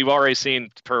 We've already seen,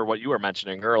 per what you were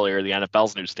mentioning earlier, the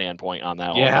NFL's new standpoint on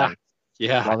that. Yeah,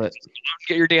 yeah. Love it.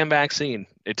 Get your damn vaccine.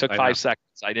 It took 5 seconds.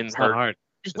 I didn't hurt. Not hard.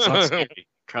 It's not scary.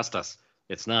 Trust us.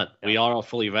 It's not. We are all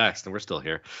fully vaxxed, and we're still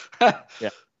here.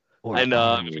 Yeah. And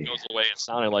if it goes the way it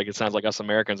sounds like us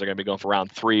Americans are going to be going for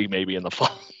round 3 maybe in the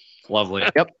fall. Lovely.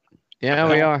 Yep. Yeah,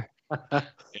 we are.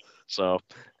 So,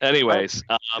 anyways,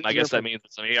 I guess that means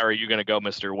it's me. Or are you going to go,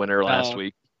 Mr. Winner, last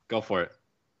week? Go for it.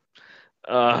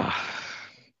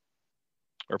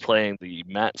 We're playing the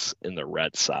Mets and the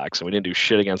Red Sox, and we didn't do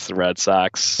shit against the Red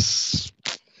Sox.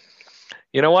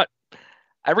 You know what?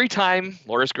 Every time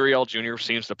Lourdes Gurriel Jr.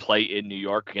 seems to play in New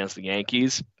York against the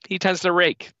Yankees, he tends to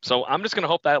rake. So I'm just going to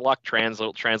hope that luck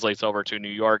translates over to New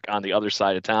York on the other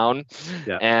side of town.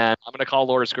 Yeah. And I'm going to call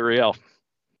Lourdes Gurriel.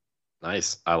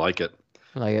 Nice. I like it.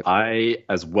 I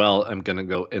as well am going to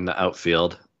go in the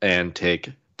outfield and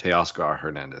take Teoscar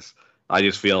Hernandez. I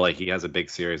just feel like he has a big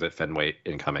series at Fenway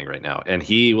incoming right now, and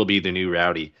he will be the new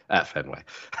Rowdy at Fenway.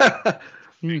 There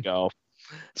you go.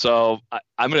 So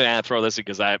I'm going to throw this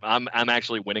because I'm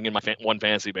actually winning in my one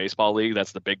fantasy baseball league.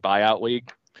 That's the big buyout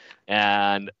league.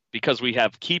 And because we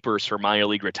have keepers for minor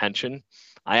league retention,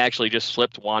 I actually just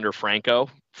flipped Wander Franco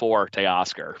for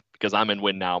Teoscar because I'm in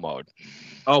win now mode.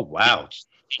 Oh, wow.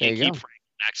 He can keep Franco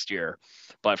next year,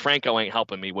 but Franco ain't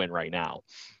helping me win right now.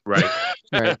 Right.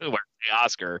 Where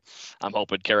Teoscar, I'm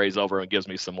hoping carries over and gives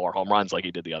me some more home runs like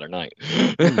he did the other night.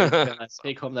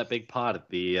 Take home that big pot at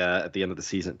the end of the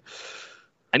season.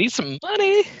 I need some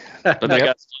money, but I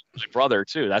got my brother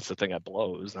too. That's the thing that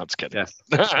blows. No, I'm just kidding.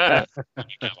 Yes.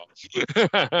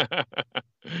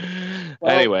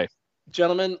 Anyway,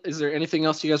 Gentlemen, is there anything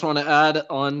else you guys want to add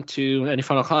on to any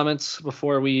final comments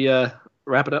before we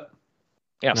wrap it up?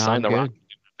 Yeah, No, sign the I'm rock. good.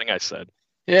 I think I said.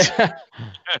 Yeah.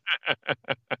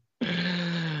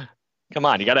 Come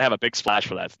on, you got to have a big splash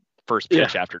for that first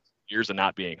pitch after years of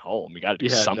not being home. You got to do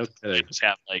something. No just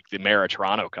have like the mayor of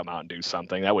Toronto come out and do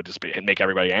something. That would just make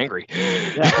everybody angry.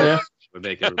 Yeah. Would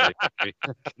make everybody angry,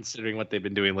 considering what they've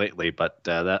been doing lately. But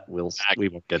we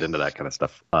won't get into that kind of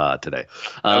stuff today.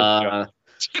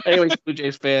 Anyways, Blue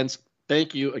Jays fans,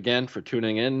 thank you again for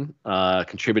tuning in,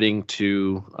 contributing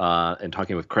to and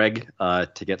talking with Craig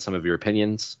to get some of your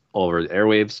opinions over the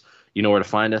airwaves. You know where to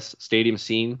find us: Stadium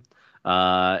Scene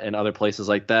and other places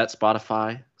like that.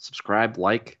 Spotify. Subscribe,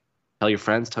 like, tell your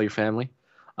friends, tell your family,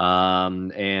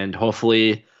 and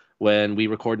hopefully when we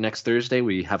record next Thursday,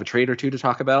 we have a trade or two to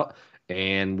talk about,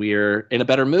 and we're in a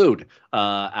better mood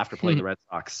after playing the Red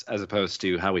Sox as opposed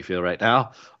to how we feel right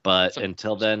now. But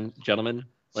until then, gentlemen,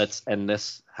 let's end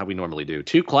this how we normally do.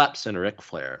 2 claps and a Ric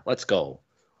Flair. Let's go.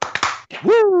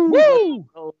 Woo! Woo!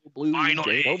 Go Blue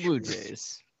Finally. Jays. Go Blue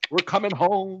Jays. We're coming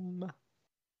home.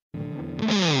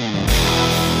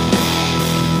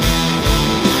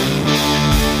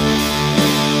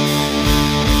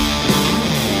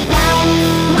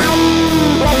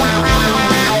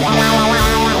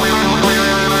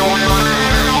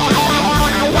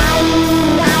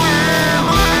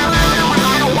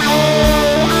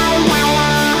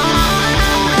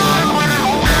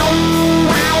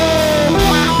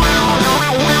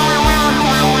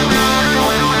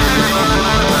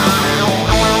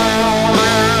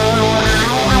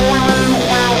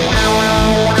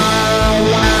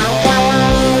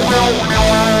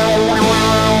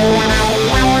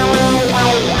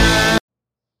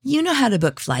 You know how to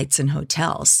book flights and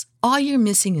hotels. All you're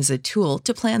missing is a tool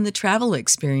to plan the travel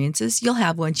experiences you'll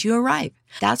have once you arrive.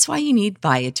 That's why you need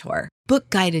Viator. Book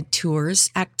guided tours,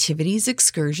 activities,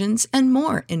 excursions, and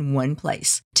more in one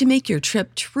place to make your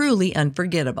trip truly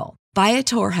unforgettable.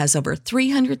 Viator has over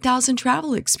 300,000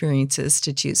 travel experiences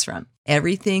to choose from.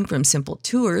 Everything from simple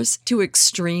tours to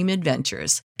extreme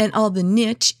adventures and all the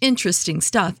niche, interesting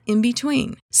stuff in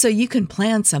between. So you can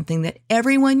plan something that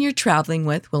everyone you're traveling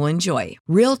with will enjoy.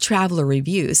 Real traveler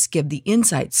reviews give the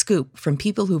inside scoop from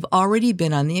people who've already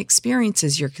been on the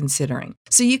experiences you're considering.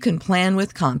 So you can plan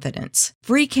with confidence.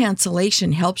 Free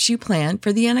cancellation helps you plan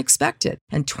for the unexpected.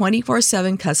 And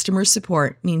 24/7 customer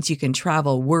support means you can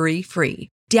travel worry-free.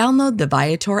 Download the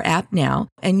Viator app now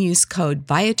and use code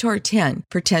Viator10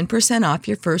 for 10% off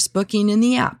your first booking in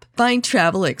the app. Find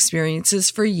travel experiences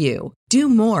for you. Do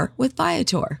more with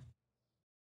Viator.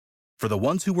 For the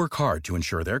ones who work hard to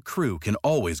ensure their crew can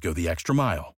always go the extra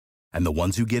mile, and the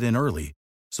ones who get in early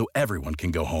so everyone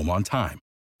can go home on time,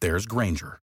 there's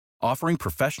Grainger, offering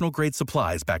professional-grade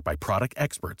supplies backed by product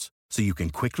experts so you can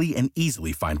quickly and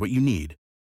easily find what you need.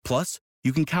 Plus,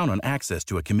 you can count on access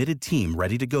to a committed team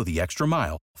ready to go the extra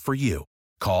mile for you.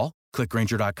 Call, click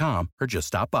Grainger.com, or just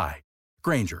stop by.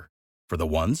 Grainger, for the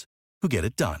ones who get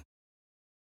it done.